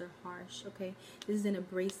actions are harsh. Okay, this is an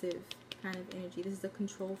abrasive kind of energy. This is a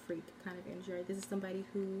control freak kind of energy. Right? This is somebody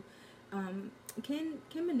who can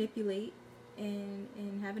manipulate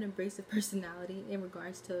and have an abrasive personality in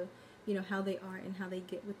regards to, you know, how they are and how they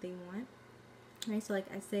get what they want. Right? So like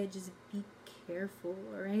I said, just be careful.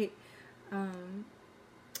 All right.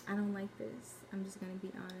 I don't like this. I'm just going to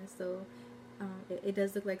be honest. So it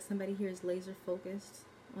does look like somebody here is laser focused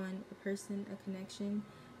on a person, a connection.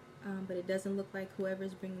 But it doesn't look like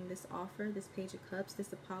whoever's bringing this offer, this Page of Cups,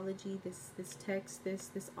 this apology, this text,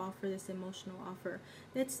 this offer, this emotional offer,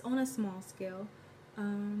 that's on a small scale. I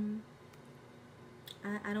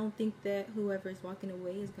don't think that whoever is walking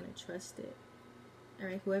away is going to trust it. All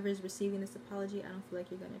right, whoever is receiving this apology, I don't feel like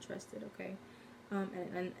you're going to trust it, okay?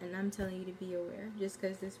 And I'm telling you to be aware. Just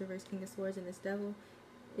because this reverse King of Swords and this devil,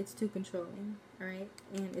 it's too controlling, all right?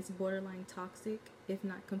 And it's borderline toxic, if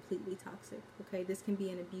not completely toxic, okay? This can be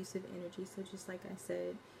an abusive energy. So just like I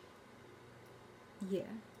said,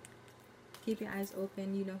 yeah. Keep your eyes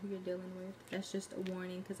open. You know who you're dealing with. That's just a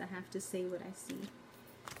warning because I have to say what I see.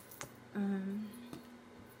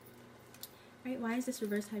 Right, why is this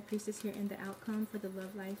reverse High Priestess here in the outcome for the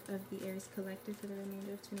love life of the Aries collective for the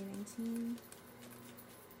remainder of 2019?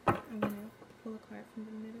 I'm going to pull a card from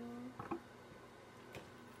the middle.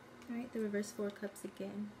 Alright, the reverse Four of Cups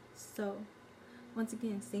again. So, once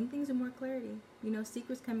again, seeing things with more clarity. You know,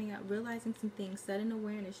 secrets coming out, realizing some things, sudden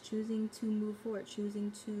awareness, choosing to move forward,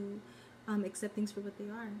 choosing to accept things for what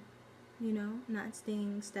they are. You know, not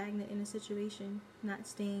staying stagnant in a situation, not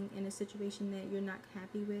staying in a situation that you're not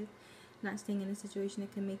happy with, not staying in a situation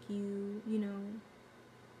that can make you, you know,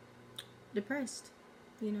 depressed,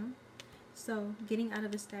 you know. So, getting out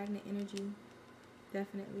of a stagnant energy,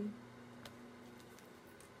 definitely.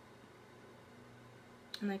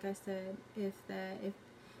 And like I said,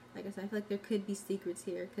 like I said, I feel like there could be secrets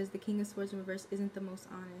here because the King of Swords in reverse isn't the most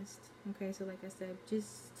honest. Okay, so like I said,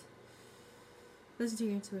 just listen to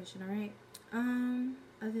your intuition, alright?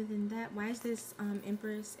 Other than that, why is this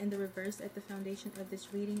Empress in the reverse at the foundation of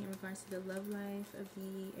this reading in regards to the love life of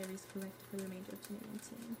the Aries collective for the remainder of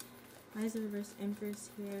 2019? Why is the reverse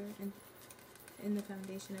Empress here in the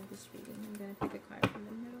foundation of this reading? I'm going to pick a card from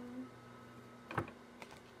the middle.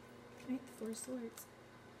 Alright, the Four of Swords.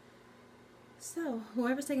 So,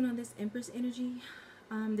 whoever's taking on this Empress energy,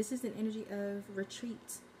 this is an energy of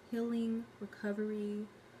retreat, healing, recovery,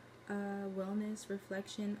 wellness,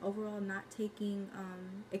 reflection, overall not taking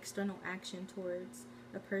external action towards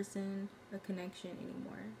a person, a connection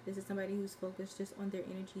anymore. This is somebody who's focused just on their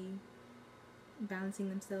energy, balancing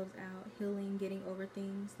themselves out, healing, getting over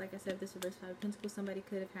things. Like I said, this reverse Five of Pentacles, somebody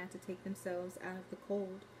could have had to take themselves out of the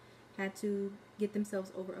cold, had to get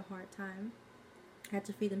themselves over a hard time, had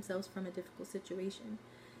to free themselves from a difficult situation.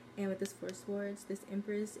 And with this Four of Swords, this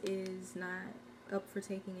Empress is not up for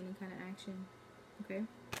taking any kind of action. Okay.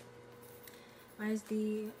 Why is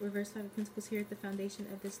the reverse Five of Pentacles here at the foundation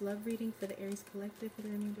of this love reading for the Aries collective for the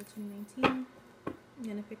remainder of 2019? I'm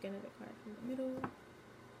going to pick another card from the middle.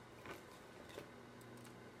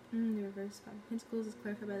 The reverse Five of Pentacles is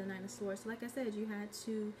clarified by the Nine of Swords. So like I said, you had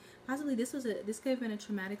to, possibly this could have been a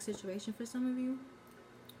traumatic situation for some of you.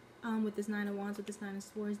 With this Nine of Wands, with this Nine of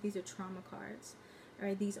Swords, these are trauma cards.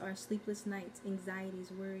 Alright, these are sleepless nights,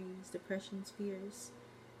 anxieties, worries, depressions, fears,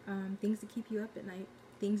 things that keep you up at night,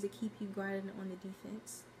 things that keep you guarded and on the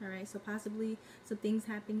defense. Alright, so possibly some things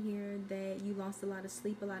happen here that you lost a lot of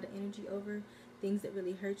sleep, a lot of energy over, things that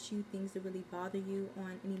really hurt you, things that really bother you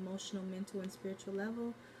on an emotional, mental, and spiritual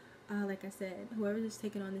level. Like I said, whoever is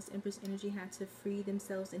taking on this Empress energy had to free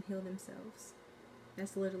themselves and heal themselves.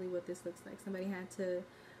 That's literally what this looks like. Somebody had to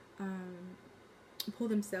pull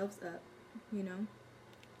themselves up, you know,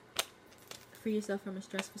 free yourself from a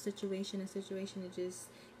stressful situation,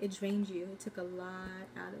 it drained you. It took a lot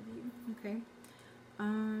out of you. Okay.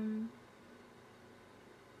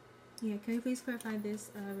 Yeah, can you please clarify this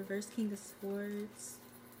reverse King of Swords?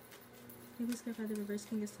 Can you please clarify the reverse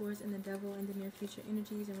King of Swords and the Devil and the near future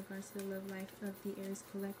energies in regards to the love life of the Aries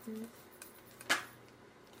collective?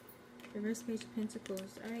 Reverse Page of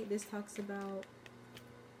Pentacles. Alright, this talks about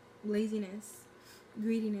laziness,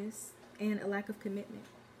 greediness, and a lack of commitment.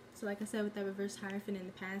 So like I said, with that reverse Hierophant in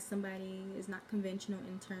the past, somebody is not conventional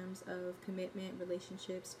in terms of commitment,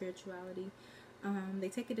 relationships, spirituality. They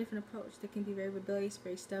take a different approach. They can be very rebellious,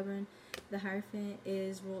 very stubborn. The Hierophant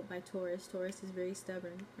is ruled by Taurus. Taurus is very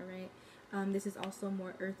stubborn, alright? This is also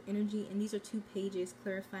more earth energy, and these are two pages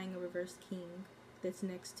clarifying a reverse king that's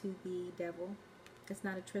next to the Devil. That's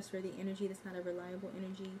not a trustworthy energy. That's not a reliable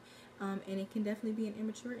energy. And it can definitely be an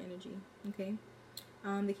immature energy, okay?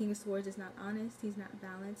 The King of Swords is not honest. He's not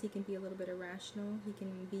balanced. He can be a little bit irrational. He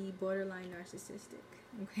can be borderline narcissistic,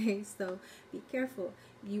 okay? So be careful.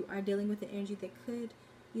 You are dealing with an energy that could,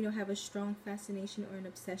 you know, have a strong fascination or an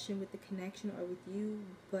obsession with the connection or with you,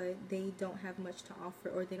 but they don't have much to offer,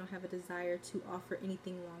 or they don't have a desire to offer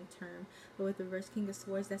anything long term. But with the reverse King of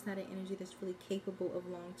Swords, that's not an energy that's really capable of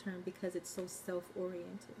long term because it's so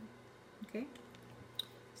self-oriented, okay?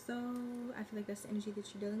 So I feel like that's the energy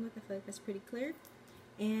that you're dealing with. I feel like that's pretty clear.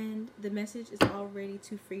 And the message is already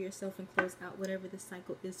to free yourself and close out whatever the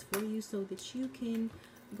cycle is for you so that you can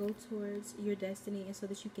go towards your destiny and so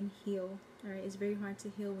that you can heal. Alright, it's very hard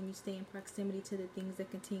to heal when you stay in proximity to the things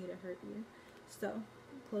that continue to hurt you. So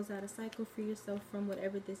close out a cycle, free yourself from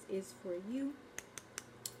whatever this is for you,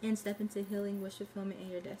 and step into healing, wish fulfillment,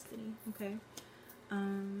 and your destiny. Okay?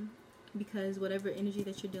 Because whatever energy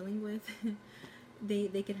that you're dealing with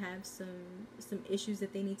they could have some issues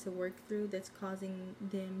that they need to work through that's causing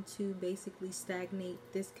them to basically stagnate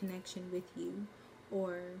this connection with you,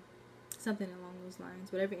 or something along those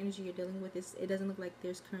lines. Whatever energy you're dealing with, it doesn't look like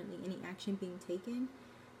there's currently any action being taken.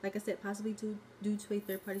 Like I said, possibly due to a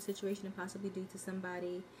third-party situation, and possibly due to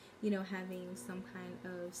somebody, you know, having some kind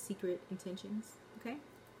of secret intentions. Okay?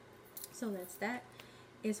 So that's that.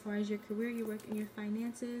 As far as your career, your work, and your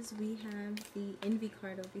finances, we have the Envy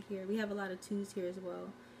card over here. We have a lot of twos here as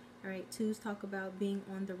well. Alright, twos talk about being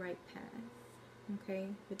on the right path. Okay?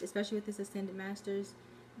 Especially with this Ascended Masters,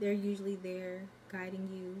 they're usually there guiding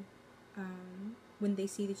you when they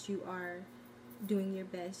see that you are doing your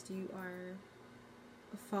best. You are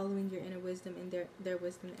following your inner wisdom and their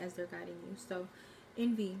wisdom as they're guiding you. So,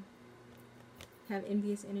 envy. Have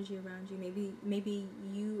envious energy around you. Maybe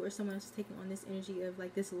you or someone else is taking on this energy of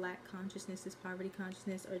like this lack consciousness, this poverty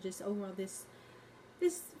consciousness, or just overall this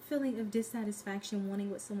feeling of dissatisfaction, wanting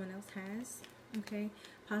what someone else has. Okay,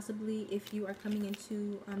 possibly if you are coming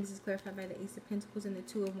into this is clarified by the Ace of Pentacles and the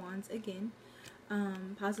Two of Wands again.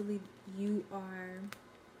 Possibly you are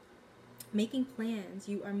making plans,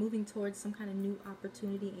 you are moving towards some kind of new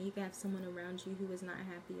opportunity, and you can have someone around you who is not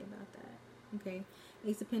happy about that. Okay,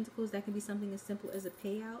 Ace of Pentacles, that can be something as simple as a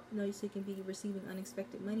payout. So you can be receiving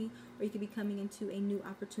unexpected money, or you could be coming into a new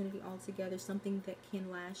opportunity altogether, something that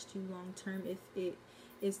can last you long term if it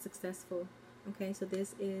is successful. Okay, so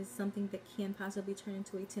this is something that can possibly turn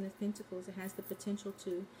into a Ten of Pentacles. It has the potential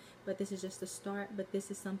to, but this is just a start. But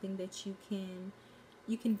this is something that you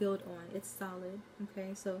can build on. It's solid. Okay,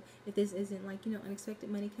 so if this isn't like, you know, unexpected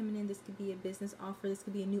money coming in, this could be a business offer. This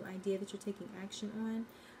could be a new idea that you're taking action on.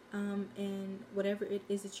 And whatever it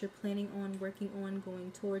is that you're planning on, working on,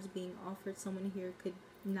 going towards being offered, someone here could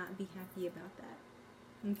not be happy about that.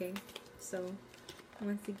 Okay, so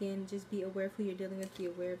once again, just be aware of who you're dealing with, be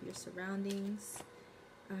aware of your surroundings.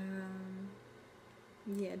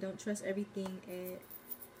 Yeah, don't trust everything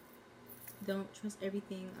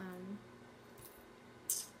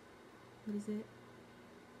what is it?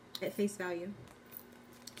 at face value.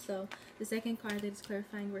 So the second card that is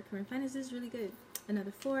clarifying work, career, and finances is really good.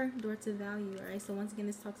 Another 4, door to value. All right, so once again,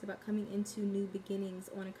 this talks about coming into new beginnings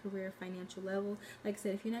on a career financial level. Like I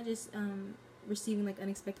said, if you're not just receiving like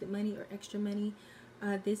unexpected money or extra money,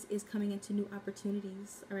 this is coming into new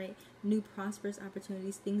opportunities. All right, new prosperous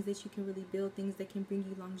opportunities, things that you can really build, things that can bring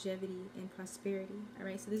you longevity and prosperity. All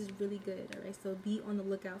right, so this is really good. All right, so be on the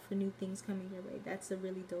lookout for new things coming your way. That's a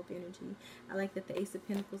really dope energy. I like that the Ace of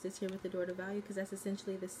Pentacles is here with the door to value, because that's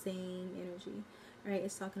essentially the same energy. All right,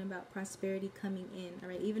 it's talking about prosperity coming in. All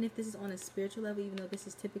right, even if this is on a spiritual level, even though this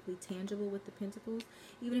is typically tangible with the Pentacles,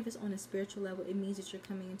 even if it's on a spiritual level, it means that you're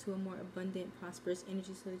coming into a more abundant, prosperous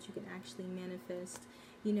energy, so that you can actually manifest,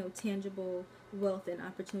 you know, tangible wealth and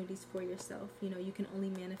opportunities for yourself. You know, you can only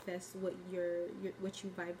manifest what what you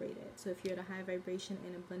vibrate at. So if you're at a high vibration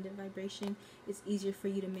and abundant vibration, it's easier for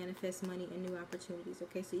you to manifest money and new opportunities.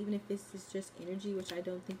 Okay, so even if this is just energy, which I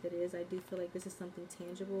don't think that it is, I do feel like this is something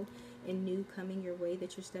tangible and new coming your way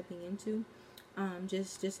that you're stepping into.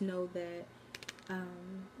 Just know that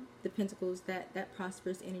the Pentacles, that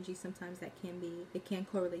prosperous energy, sometimes that can be, it can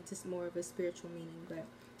correlate to more of a spiritual meaning, but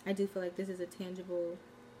I do feel like this is a tangible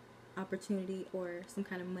opportunity or some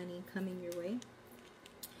kind of money coming your way.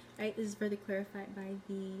 Right, this is further clarified by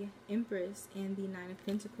the Empress and the 9 of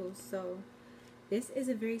Pentacles. So this is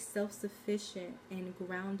a very self-sufficient and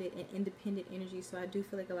grounded and independent energy. So I do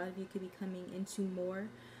feel like a lot of you could be coming into more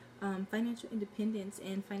financial independence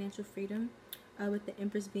and financial freedom. With the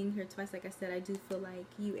Empress being here twice, like I said, I do feel like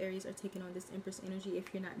you Aries are taking on this Empress energy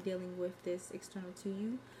if you're not dealing with this external to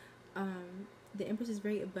you. The Empress is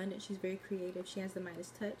very abundant. She's very creative. She has the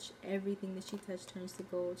Midas touch. Everything that she touches turns to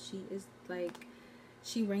gold. She is like,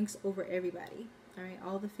 she ranks over everybody. All right,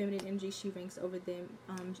 all the feminine energy, she ranks over them.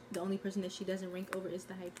 The only person that she doesn't rank over is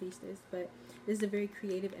the High Priestess. But this is a very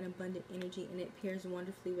creative and abundant energy, and it pairs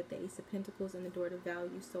wonderfully with the Ace of Pentacles and the door to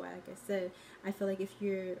value. So like I said, I feel like if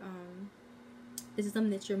you're this is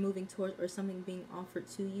something that you're moving towards, or something being offered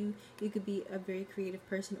to you, you could be a very creative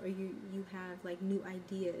person, or you have like new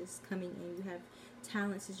ideas coming in. You have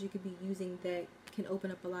talents that you could be using that can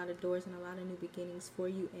open up a lot of doors and a lot of new beginnings for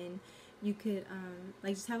you, and you could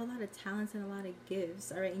like just have a lot of talents and a lot of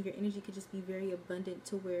gifts. All right, and your energy could just be very abundant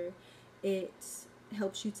to where it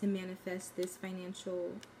helps you to manifest this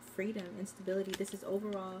financial freedom and stability. This is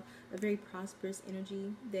overall a very prosperous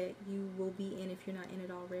energy that you will be in if you're not in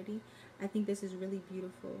it already. I think this is really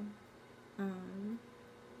beautiful.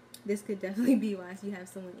 This could definitely be why you have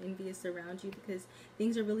someone envious around you, because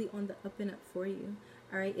things are really on the up and up for you.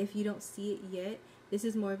 All right, if you don't see it yet, this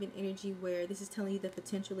is more of an energy where this is telling you the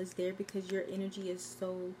potential is there, because your energy is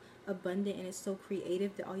so abundant and it's so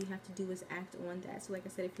creative that all you have to do is act on that. So like I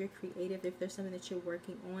said, if you're creative, if there's something that you're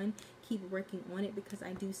working on, keep working on it, because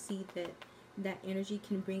I do see that that energy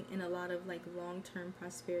can bring in a lot of like long-term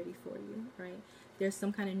prosperity for you. Right, there's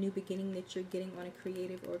some kind of new beginning that you're getting on a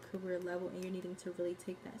creative or career level, and you're needing to really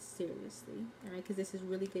take that seriously. All right, because this is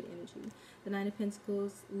really good energy. The 9 of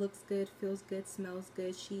Pentacles looks good, feels good, smells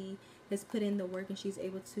good. She has put in the work, and she's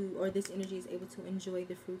able to, or this energy is able to enjoy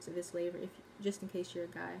the fruits of this labor. If just in case you're a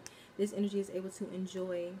guy, this energy is able to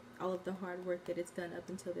enjoy all of the hard work that it's done up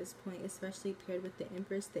until this point, especially paired with the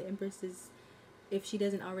Empress. The Empress is, if she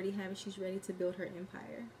doesn't already have it, she's ready to build her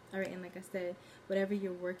empire. All right, and like I said, whatever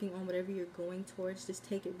you're working on, whatever you're going towards, just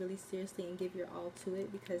take it really seriously and give your all to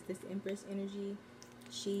it, because this Empress energy,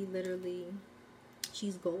 she literally,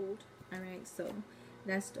 she's gold. All right, so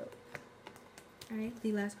that's dope. All right,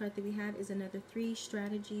 the last card that we have is another 3,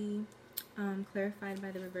 strategy, clarified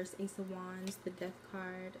by the reverse Ace of Wands, the Death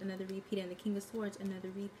card, another repeat, and the King of Swords, another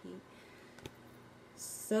repeat.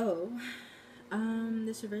 So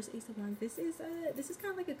this reverse Ace of Wands, this is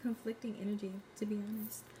kind of like a conflicting energy, to be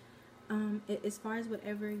honest. As far as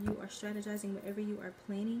whatever you are strategizing, whatever you are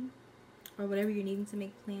planning, or whatever you're needing to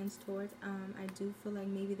make plans towards, I do feel like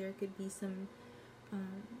maybe there could be some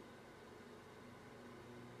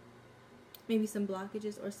maybe some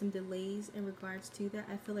blockages or some delays in regards to that.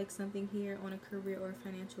 I feel like something here on a career or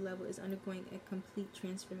financial level is undergoing a complete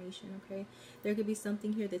transformation. Okay, there could be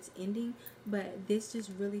something here that's ending, but this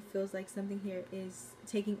just really feels like something here is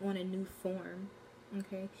taking on a new form.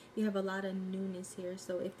 Okay, you have a lot of newness here.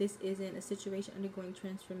 So if this isn't a situation undergoing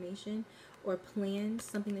transformation or planned,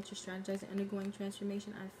 something that you're strategizing undergoing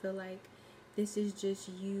transformation, I feel like this is just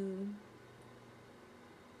you.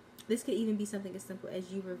 This could even be something as simple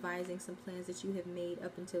as you revising some plans that you have made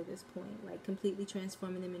up until this point, like completely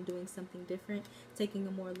transforming them and doing something different, taking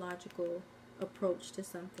a more logical approach to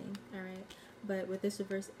something. All right, but with this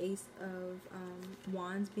reverse Ace of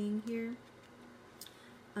Wands being here,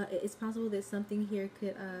 It's possible that something here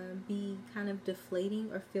could be kind of deflating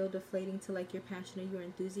or feel deflating to like your passion or your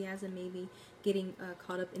enthusiasm. Maybe getting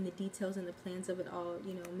caught up in the details and the plans of it all,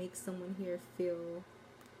 you know, makes someone here feel,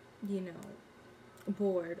 you know,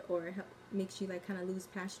 bored, or makes you like kind of lose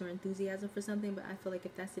passion or enthusiasm for something. But I feel like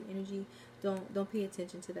if that's an energy, don't pay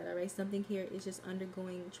attention to that. All right, something here is just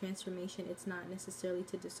undergoing transformation. It's not necessarily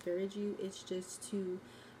to discourage you, it's just to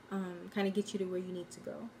kind of get you to where you need to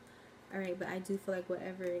go. All right, but I do feel like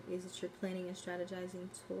whatever it is that you're planning and strategizing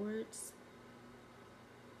towards,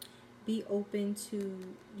 be open to,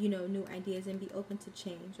 you know, new ideas, and be open to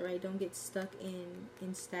change. All right, don't get stuck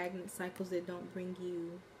in stagnant cycles that don't bring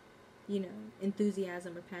you, you know,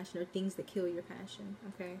 enthusiasm or passion, or things that kill your passion.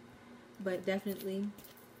 Okay, but definitely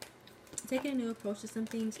taking a new approach to some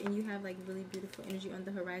things, and you have like really beautiful energy on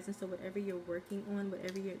the horizon. So whatever you're working on,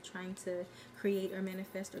 whatever you're trying to create or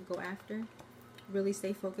manifest or go after, really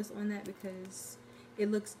stay focused on that, because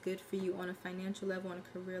it looks good for you on a financial level, on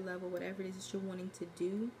a career level, whatever it is that you're wanting to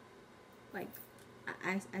do. Like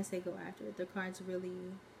I say, go after it. The cards really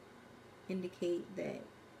indicate that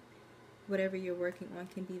whatever you're working on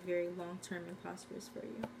can be very long-term and prosperous for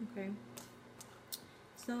you. Okay,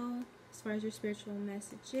 so as far as your spiritual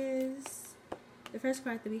messages, the first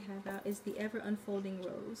card that we have out is the ever unfolding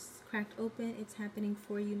rose. Cracked open, it's happening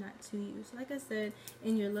for you, not to you. So like I said,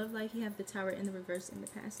 in your love life, you have the Tower in the reverse in the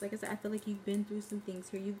past. Like I said, I feel like you've been through some things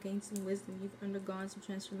here. You've gained some wisdom. You've undergone some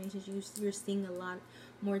transformations. You're seeing a lot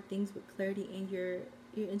more things with clarity, and you're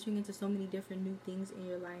entering into so many different new things in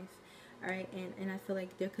your life. All right, and I feel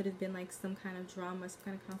like there could have been like some kind of drama, some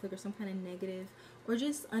kind of conflict, or some kind of negative or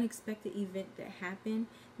just unexpected event that happened.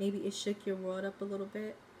 Maybe it shook your world up a little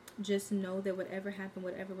bit. Just know that whatever happened,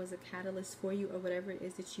 whatever was a catalyst for you, or whatever it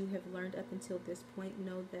is that you have learned up until this point,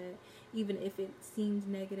 know that even if it seems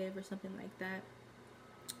negative or something like that,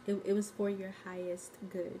 it was for your highest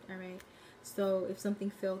good. All right, so if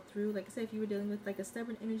something fell through, like I said, if you were dealing with like a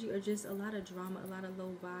stubborn energy or just a lot of drama, a lot of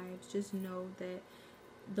low vibes, just know that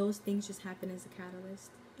those things just happen as a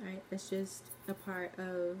catalyst. All right, that's just a part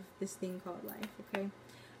of this thing called life. Okay,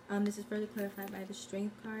 this is further clarified by the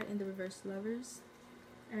Strength card and the reverse Lovers.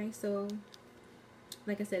 All right, so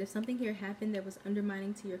like I said, if something here happened that was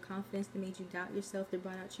undermining to your confidence, that made you doubt yourself, that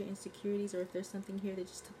brought out your insecurities, or if there's something here that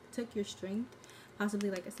just took your strength, possibly,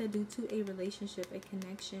 like I said, due to a relationship, a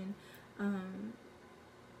connection,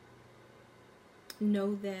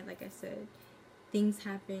 know that, like I said, things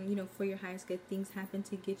happen, you know, for your highest good. Things happen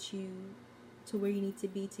to get you to where you need to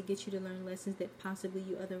be, to get you to learn lessons that possibly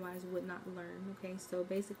you otherwise would not learn. Okay, so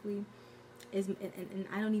basically, and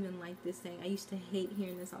I don't even like this saying. I used to hate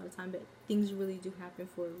hearing this all the time, but things really do happen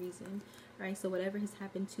for a reason, right? So whatever has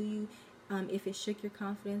happened to you, if it shook your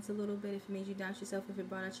confidence a little bit, if it made you doubt yourself, if it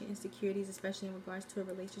brought out your insecurities, especially in regards to a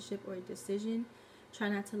relationship or a decision, try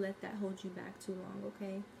not to let that hold you back too long,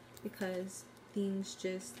 okay? Because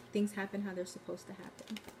things happen how they're supposed to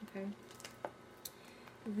happen. Okay,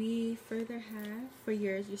 we further have for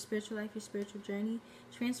your spiritual life, your spiritual journey,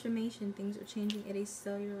 transformation. Things are changing at a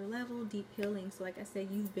cellular level, deep healing. So like I said,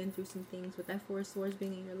 you've been through some things. With that Four of Swords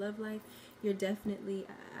being in your love life, you're definitely,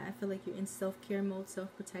 I feel like you're in self-care mode,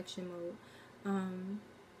 self-protection mode.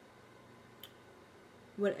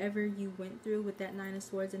 Whatever you went through with that Nine of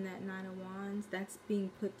Swords and that Nine of Wands, that's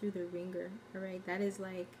being put through the ringer. All right, that is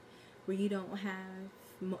like where you don't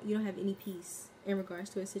have any peace in regards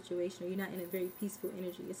to a situation, or you're not in a very peaceful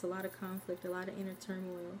energy. It's a lot of conflict, a lot of inner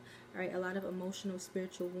turmoil, all right, a lot of emotional,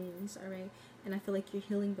 spiritual wounds, all right, and I feel like you're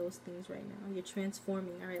healing those things right now. You're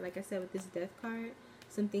transforming, all right. Like I said, with this Death card,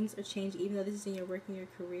 some things are changing. Even though this is in your work and your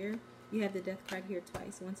career, you have the Death card here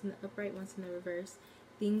twice, once in the upright, once in the reverse.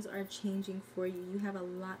 Things are changing for you. You have a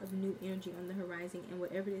lot of new energy on the horizon, and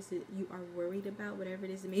whatever it is that you are worried about, whatever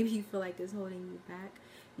it is that maybe you feel like is holding you back,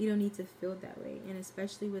 you don't need to feel that way. And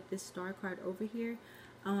especially with this Star card over here,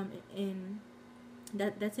 and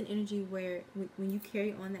that's an energy where when you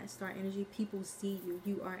carry on that star energy, people see you.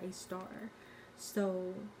 You are a star.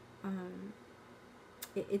 So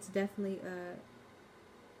it's definitely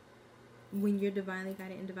when you're divinely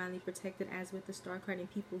guided and divinely protected, as with the Star card, and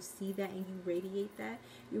people see that and you radiate that,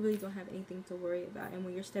 you really don't have anything to worry about. And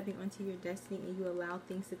when you're stepping onto your destiny and you allow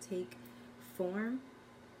things to take form,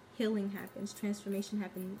 healing happens, transformation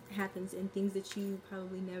happens, and things that you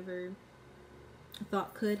probably never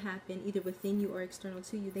thought could happen, either within you or external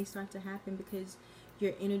to you, they start to happen because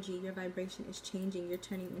your energy, your vibration is changing. You're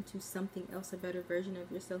turning into something else, a better version of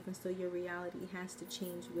yourself, and so your reality has to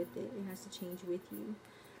change with it. It has to change with you.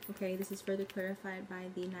 Okay, this is further clarified by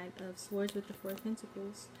the Knight of Swords with the Four of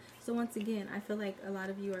Pentacles. So once again, I feel like a lot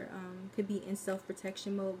of you are could be in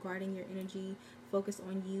self-protection mode, guarding your energy, focus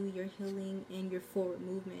on you, your healing, and your forward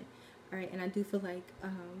movement. All right, and I do feel like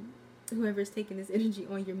whoever's taking this energy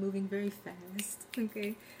on, you're moving very fast.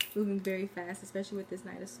 Okay, moving very fast, especially with this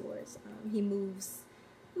Knight of Swords. He moves.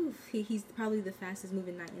 Oof, he's probably the fastest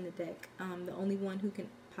moving knight in the deck. The only one who can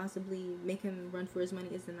possibly make him run for his money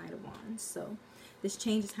is the Knight of Wands. So this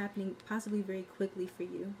change is happening possibly very quickly for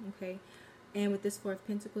you, okay? And with this Four of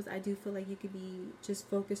Pentacles, I do feel like you could be just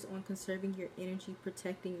focused on conserving your energy,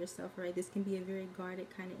 protecting yourself, right? This can be a very guarded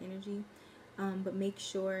kind of energy, but make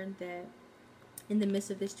sure that in the midst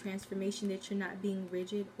of this transformation that you're not being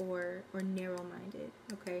rigid or narrow-minded,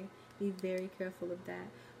 okay? Be very careful of that.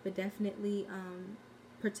 But definitely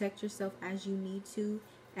protect yourself as you need to,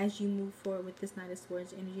 as you move forward with this Knight of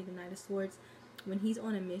Swords energy. The Knight of Swords, when he's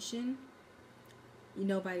on a mission,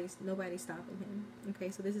 nobody's stopping him.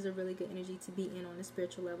 Okay, so this is a really good energy to be in on a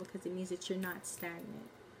spiritual level, because it means that you're not stagnant.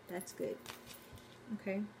 That's good.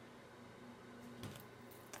 Okay.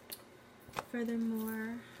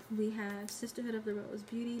 Furthermore, we have Sisterhood of the Rose,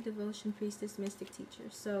 Beauty, Devotion, Priestess, Mystic, Teacher.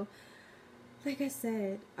 So, like I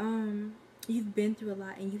said, you've been through a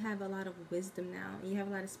lot, and you have a lot of wisdom now, and you have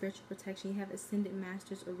a lot of spiritual protection. You have ascended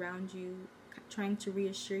masters around you trying to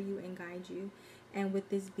reassure you and guide you. And with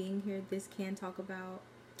this being here, this can talk about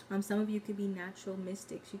some of you could be natural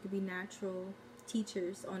mystics, you could be natural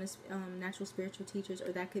teachers, natural spiritual teachers,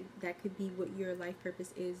 or that could be what your life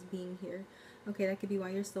purpose is being here. Okay, that could be why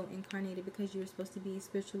you're so incarnated, because you're supposed to be a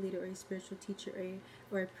spiritual leader or a spiritual teacher,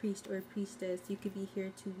 or a priest or a priestess. You could be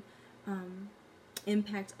here to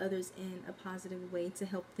impact others in a positive way, to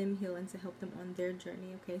help them heal and to help them on their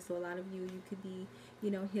journey. Okay, so a lot of you could be,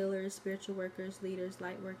 healers, spiritual workers, leaders,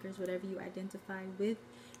 light workers, whatever you identify with.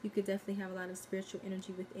 You could definitely have a lot of spiritual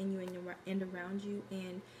energy within you and around you,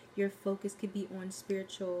 and your focus could be on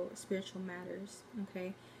spiritual matters.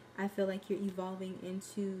 Okay, I feel like you're evolving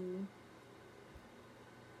into,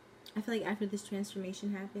 I feel like after this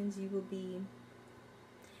transformation happens, you will be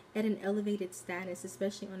at an elevated status,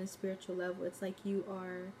 especially on a spiritual level. It's like you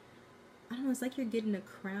are, I don't know, it's like you're getting a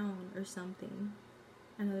crown or something.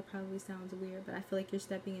 I know that probably sounds weird, but I feel like you're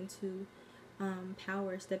stepping into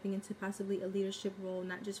power, stepping into possibly a leadership role,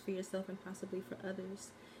 not just for yourself and possibly for others.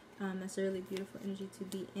 That's a really beautiful energy to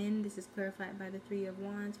be in. This is clarified by the Three of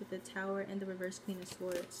Wands with the Tower and the reverse Queen of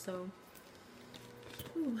Swords. So,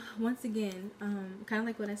 once again, kind of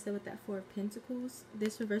like what I said with that Four of Pentacles,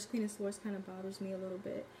 this reverse Queen of Swords kind of bothers me a little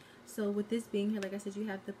bit. So with this being here, like I said, you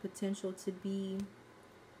have the potential to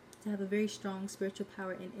have a very strong spiritual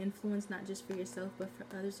power and influence, not just for yourself, but for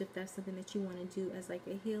others, if that's something that you want to do as like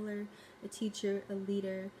a healer, a teacher, a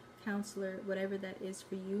leader, counselor, whatever that is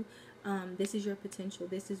for you. This is your potential.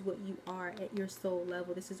 This is what you are at your soul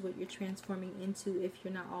level. This is what you're transforming into if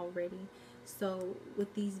you're not already. So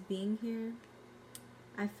with these being here,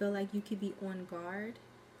 I feel like you could be on guard,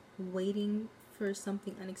 waiting for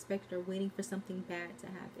something unexpected, or waiting for something bad to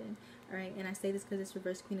happen. All right, and I say this because it's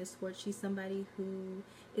reverse Queen of Swords. She's somebody who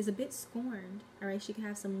is a bit scorned. All right, she can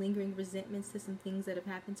have some lingering resentments to some things that have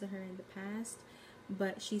happened to her in the past,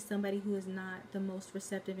 but she's somebody who is not the most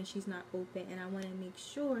receptive, and she's not open. And I want to make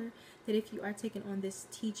sure that if you are taking on this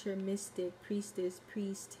teacher, mystic, priestess,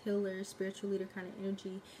 priest, healer, spiritual leader kind of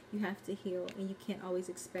energy, you have to heal, and you can't always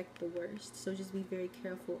expect the worst. So just be very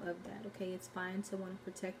careful of that, okay? It's fine to want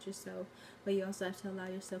to protect yourself, but you also have to allow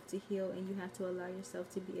yourself to heal, and you have to allow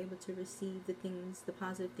yourself to be able to receive the things, the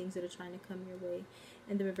positive things that are trying to come your way.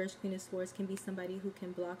 And the reverse Queen of Swords can be somebody who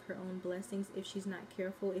can block her own blessings if she's not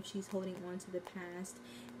careful, if she's holding on to the past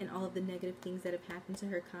and all of the negative things that have happened to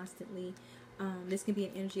her constantly. This can be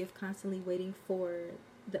an energy of constantly waiting for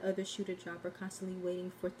the other shoe to drop, or constantly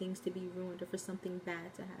waiting for things to be ruined, or for something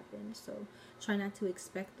bad to happen. So try not to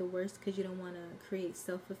expect the worst, because you don't want to create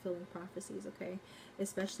self-fulfilling prophecies, okay?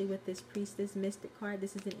 Especially with this priestess mystic card,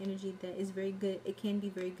 this is an energy that is very good. It can be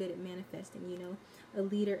very good at manifesting, a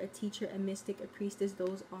leader, a teacher, a mystic, a priestess.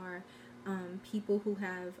 Those are people who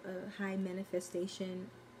have a high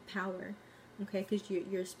manifestation power. Okay, because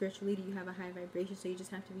you're a spiritual leader, you have a high vibration, so you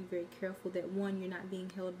just have to be very careful that, one, you're not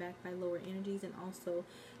being held back by lower energies, and also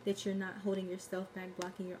that you're not holding yourself back,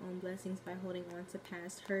 blocking your own blessings by holding on to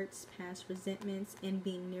past hurts, past resentments, and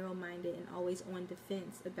being narrow-minded and always on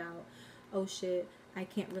defense about, oh shit, I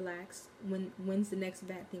can't relax. When's the next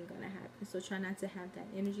bad thing gonna happen? So try not to have that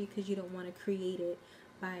energy, because you don't want to create it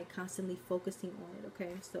by constantly focusing on it,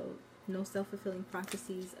 okay? So no self-fulfilling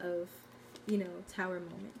prophecies of, tower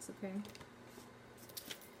moments, okay?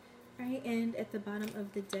 Alright, and at the bottom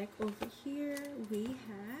of the deck over here, we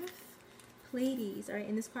have Pleiades. All right,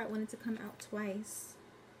 and this card wanted to come out twice.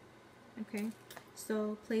 Okay,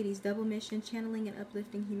 so Pleiades, double mission, channeling and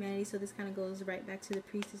uplifting humanity. So this kind of goes right back to the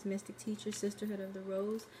priestess, mystic teacher, sisterhood of the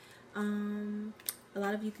rose. A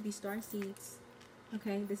lot of you could be star seeds.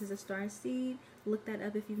 Okay, this is a star seed. Look that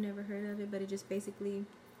up if you've never heard of it, but it just basically,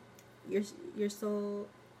 your soul,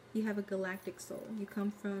 you have a galactic soul. You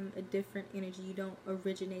come from a different energy. You don't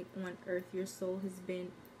originate on Earth. Your soul has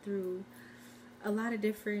been through a lot of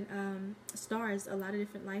different stars, a lot of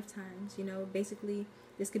different lifetimes. You know, basically,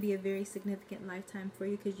 this could be a very significant lifetime for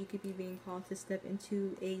you, because you could be being called to step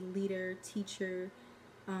into a leader, teacher,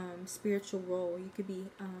 spiritual role. You could be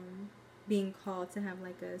being called to have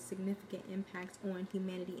like a significant impact on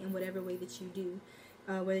humanity in whatever way that you do.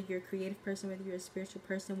 Whether you're a creative person, whether you're a spiritual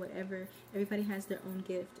person, whatever, everybody has their own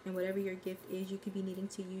gift, and whatever your gift is, you could be needing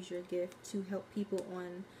to use your gift to help people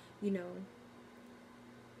on, you know,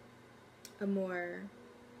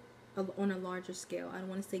 on a larger scale. I don't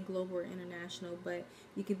want to say global or international, but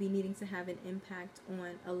you could be needing to have an impact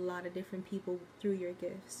on a lot of different people through your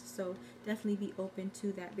gifts. So definitely be open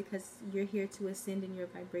to that, because you're here to ascend in your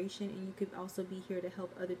vibration, and you could also be here to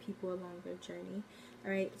help other people along their journey. All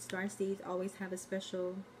right, star seeds always have a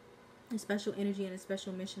special energy and a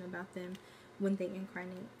special mission about them when they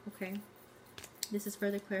incarnate. Okay, this is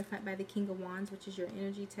further clarified by the King of Wands, which is your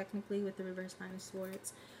energy technically, with the reverse Nine of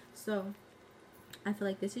Swords. So I feel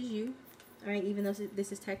like this is you. All right, even though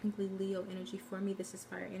this is technically Leo energy for me, this is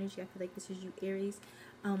fire energy. I feel like this is you, Aries.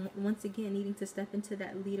 Once again, needing to step into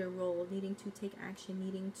that leader role, needing to take action,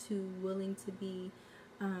 willing to be,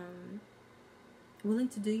 willing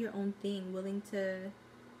to do your own thing, willing to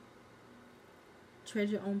tread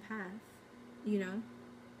your own path, you know,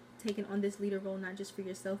 taking on this leader role, not just for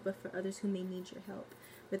yourself, but for others who may need your help.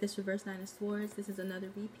 With this reverse Nine of Swords, this is another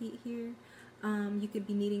repeat here. You could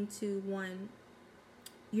be needing to,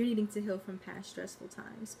 you're needing to heal from past stressful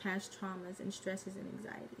times, past traumas and stresses and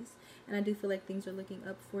anxieties. And I do feel like things are looking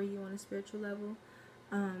up for you on a spiritual level.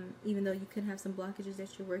 Even though you could have some blockages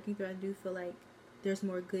that you're working through, I do feel like there's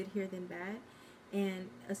more good here than bad. And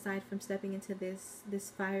aside from stepping into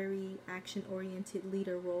this fiery, action-oriented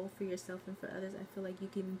leader role for yourself and for others, I feel like you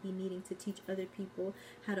can be needing to teach other people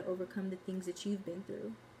how to overcome the things that you've been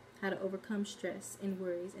through, how to overcome stress and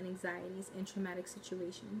worries and anxieties and traumatic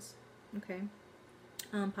situations. Okay?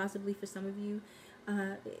 Possibly for some of you,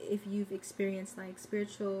 if you've experienced like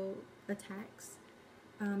spiritual attacks,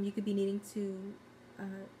 you could be needing to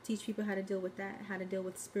teach people how to deal with that, how to deal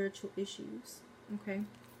with spiritual issues. Okay?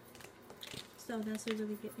 So that's a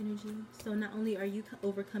really good energy. So not only are you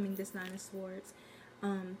overcoming this Nine of Swords,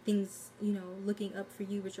 things, you know, looking up for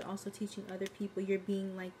you, but you're also teaching other people. You're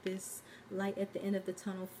being like this light at the end of the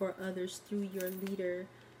tunnel for others through your leader,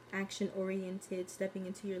 action-oriented, stepping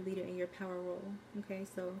into your leader and your power role. Okay,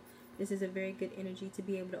 so this is a very good energy to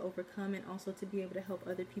be able to overcome, and also to be able to help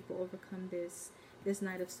other people overcome this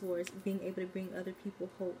Knight of Swords, being able to bring other people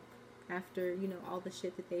hope after, you know, all the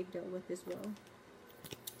shit that they've dealt with as well.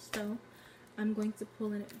 So I'm going to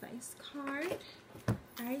pull an advice card.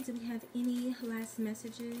 Alright, do we have any last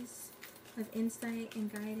messages of insight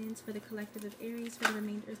and guidance for the collective of Aries for the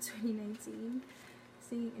remainder of 2019?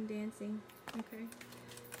 Singing and dancing. Okay.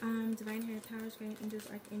 Divine higher powers, guardian angels,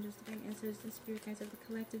 archangels, divine answers, and spirit guides of the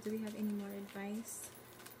collective. Do we have any more advice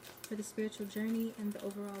for the spiritual journey and the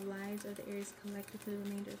overall lives of the Aries collective for the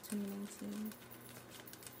remainder of 2019?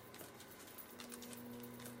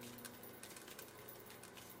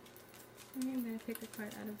 Okay, I'm going to pick a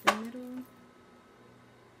card out of the middle.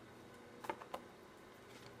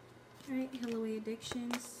 Alright, heal away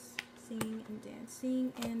addictions, singing and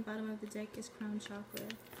dancing, and bottom of the deck is crown chakra.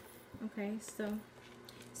 Okay, so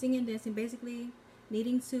singing and dancing, basically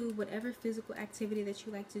needing to, whatever physical activity that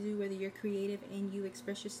you like to do, whether you're creative and you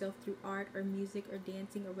express yourself through art or music or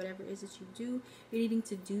dancing or whatever it is that you do, you're needing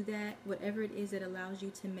to do that, whatever it is that allows you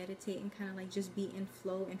to meditate and kind of like just be in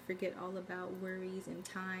flow and forget all about worries and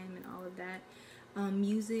time and all of that.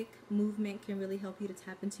 Music, movement can really help you to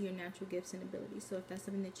tap into your natural gifts and abilities. So if that's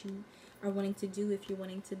something that you are wanting to do, if you're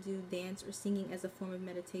wanting to do dance or singing as a form of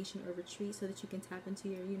meditation or retreat so that you can tap into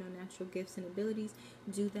your, you know, natural gifts and abilities,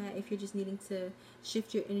 do that. If you're just needing to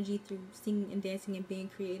shift your energy through singing and dancing and being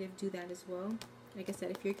creative, do that as well. Like I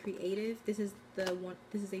said, if you're creative, this is a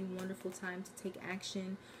wonderful time to take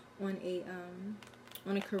action on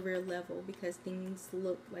a career level, because things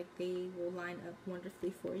look like they will line up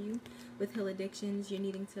wonderfully for you. With heal addictions, you're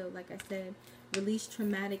needing to, like I said, release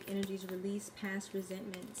traumatic energies, release past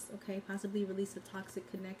resentments, okay? Possibly release a toxic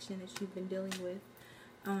connection that you've been dealing with.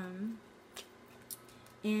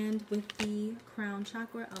 And with the crown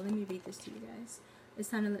chakra, let me read this to you guys. It's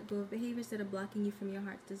time to let go of behaviors that are blocking you from your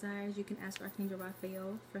heart's desires. You can ask Archangel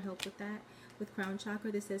Raphael for help with that. With crown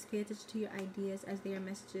chakra, this says pay attention to your ideas as they are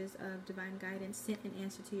messages of divine guidance sent in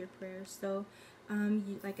answer to your prayers. So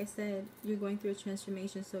like I said, you're going through a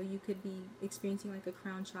transformation, so you could be experiencing like a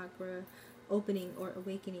crown chakra opening or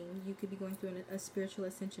awakening. You could be going through a spiritual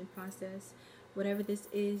ascension process. Whatever this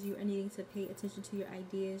is, you are needing to pay attention to your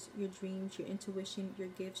ideas, your dreams, your intuition, your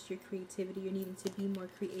gifts, your creativity. You're needing to be more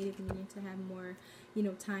creative, and you need to have more,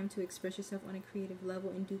 time to express yourself on a creative level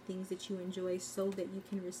and do things that you enjoy so that you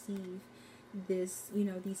can receive this,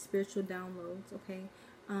 these spiritual downloads, okay?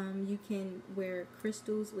 You can wear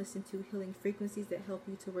crystals, listen to healing frequencies that help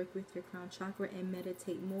you to work with your crown chakra, and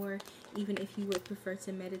meditate more, even if you would prefer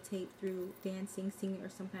to meditate through dancing, singing, or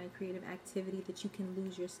some kind of creative activity that you can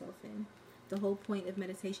lose yourself in. The whole point of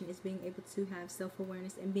meditation is being able to have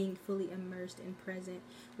self-awareness and being fully immersed and present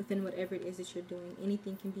within whatever it is that you're doing.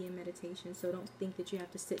 Anything can be a meditation, so don't think that you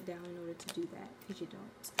have to sit down in order to do that, because you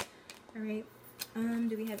don't. All right.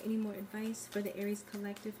 Do we have any more advice for the Aries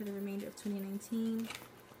collective for the remainder of 2019?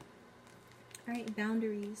 All right,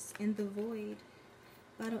 boundaries and the void.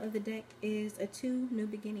 Bottom of the deck is a 2, new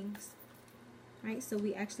beginnings. All right, so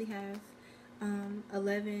we actually have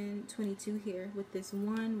 11, 22 here with this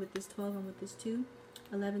 1, with this 12, and with this 2.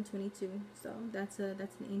 11, 22. So that's an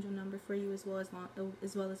angel number for you, as well as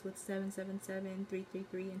with 777,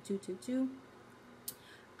 333, and 222.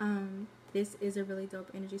 This is a really dope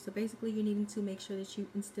energy. So basically, you're needing to make sure that you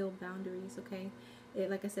instill boundaries, okay?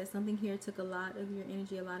 Like I said, something here took a lot of your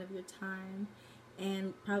energy, a lot of your time,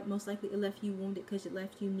 and most likely it left you wounded because it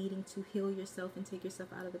left you needing to heal yourself and take yourself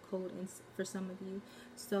out of the cold, and for some of you.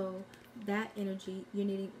 So that energy, you're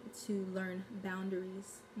needing to learn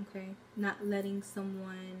boundaries, okay? Not letting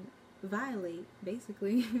someone violate,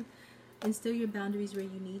 basically. Instill your boundaries where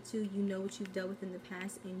you need to. You know what you've dealt with in the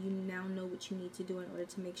past, and you now know what you need to do in order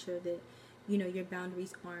to make sure that, your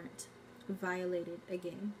boundaries aren't violated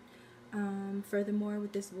again. Furthermore,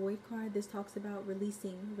 with this void card, this talks about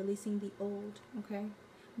releasing the old, okay?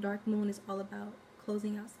 Dark moon is all about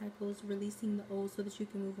closing out cycles, releasing the old so that you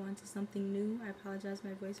can move on to something new. I apologize,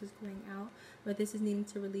 my voice is going out, but this is needing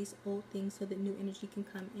to release old things so that new energy can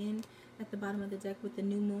come in. At the bottom of the deck with the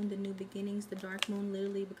new moon, the new beginnings, the dark moon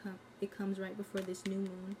literally comes right before this new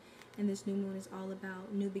moon, and this new moon is all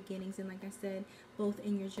about new beginnings. And like I said, both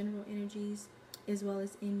in your general energies as well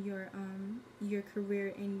as in your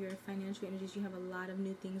career and your financial energies, you have a lot of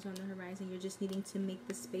new things on the horizon. You're just needing to make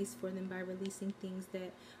the space for them by releasing things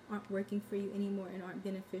that aren't working for you anymore and aren't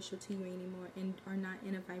beneficial to you anymore and are not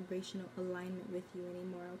in a vibrational alignment with you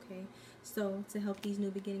anymore, okay? So to help these new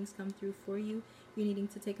beginnings come through for you, you're needing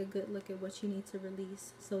to take a good look at what you need to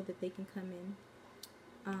release so that they can come in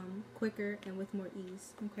quicker and with more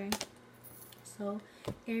ease, okay? So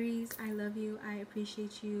Aries, I love you. I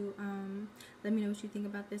appreciate you. Let me know what you think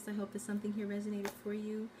about this. I hope that something here resonated for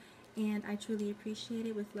you, and I truly appreciate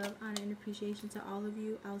it. With love, honor, and appreciation to all of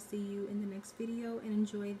you, I'll see you in the next video, and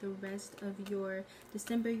enjoy the rest of your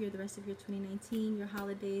December, the rest of your 2019, your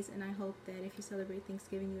holidays, and I hope that if you celebrate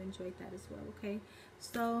Thanksgiving, you enjoyed that as well, okay?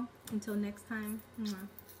 So until next time, mwah.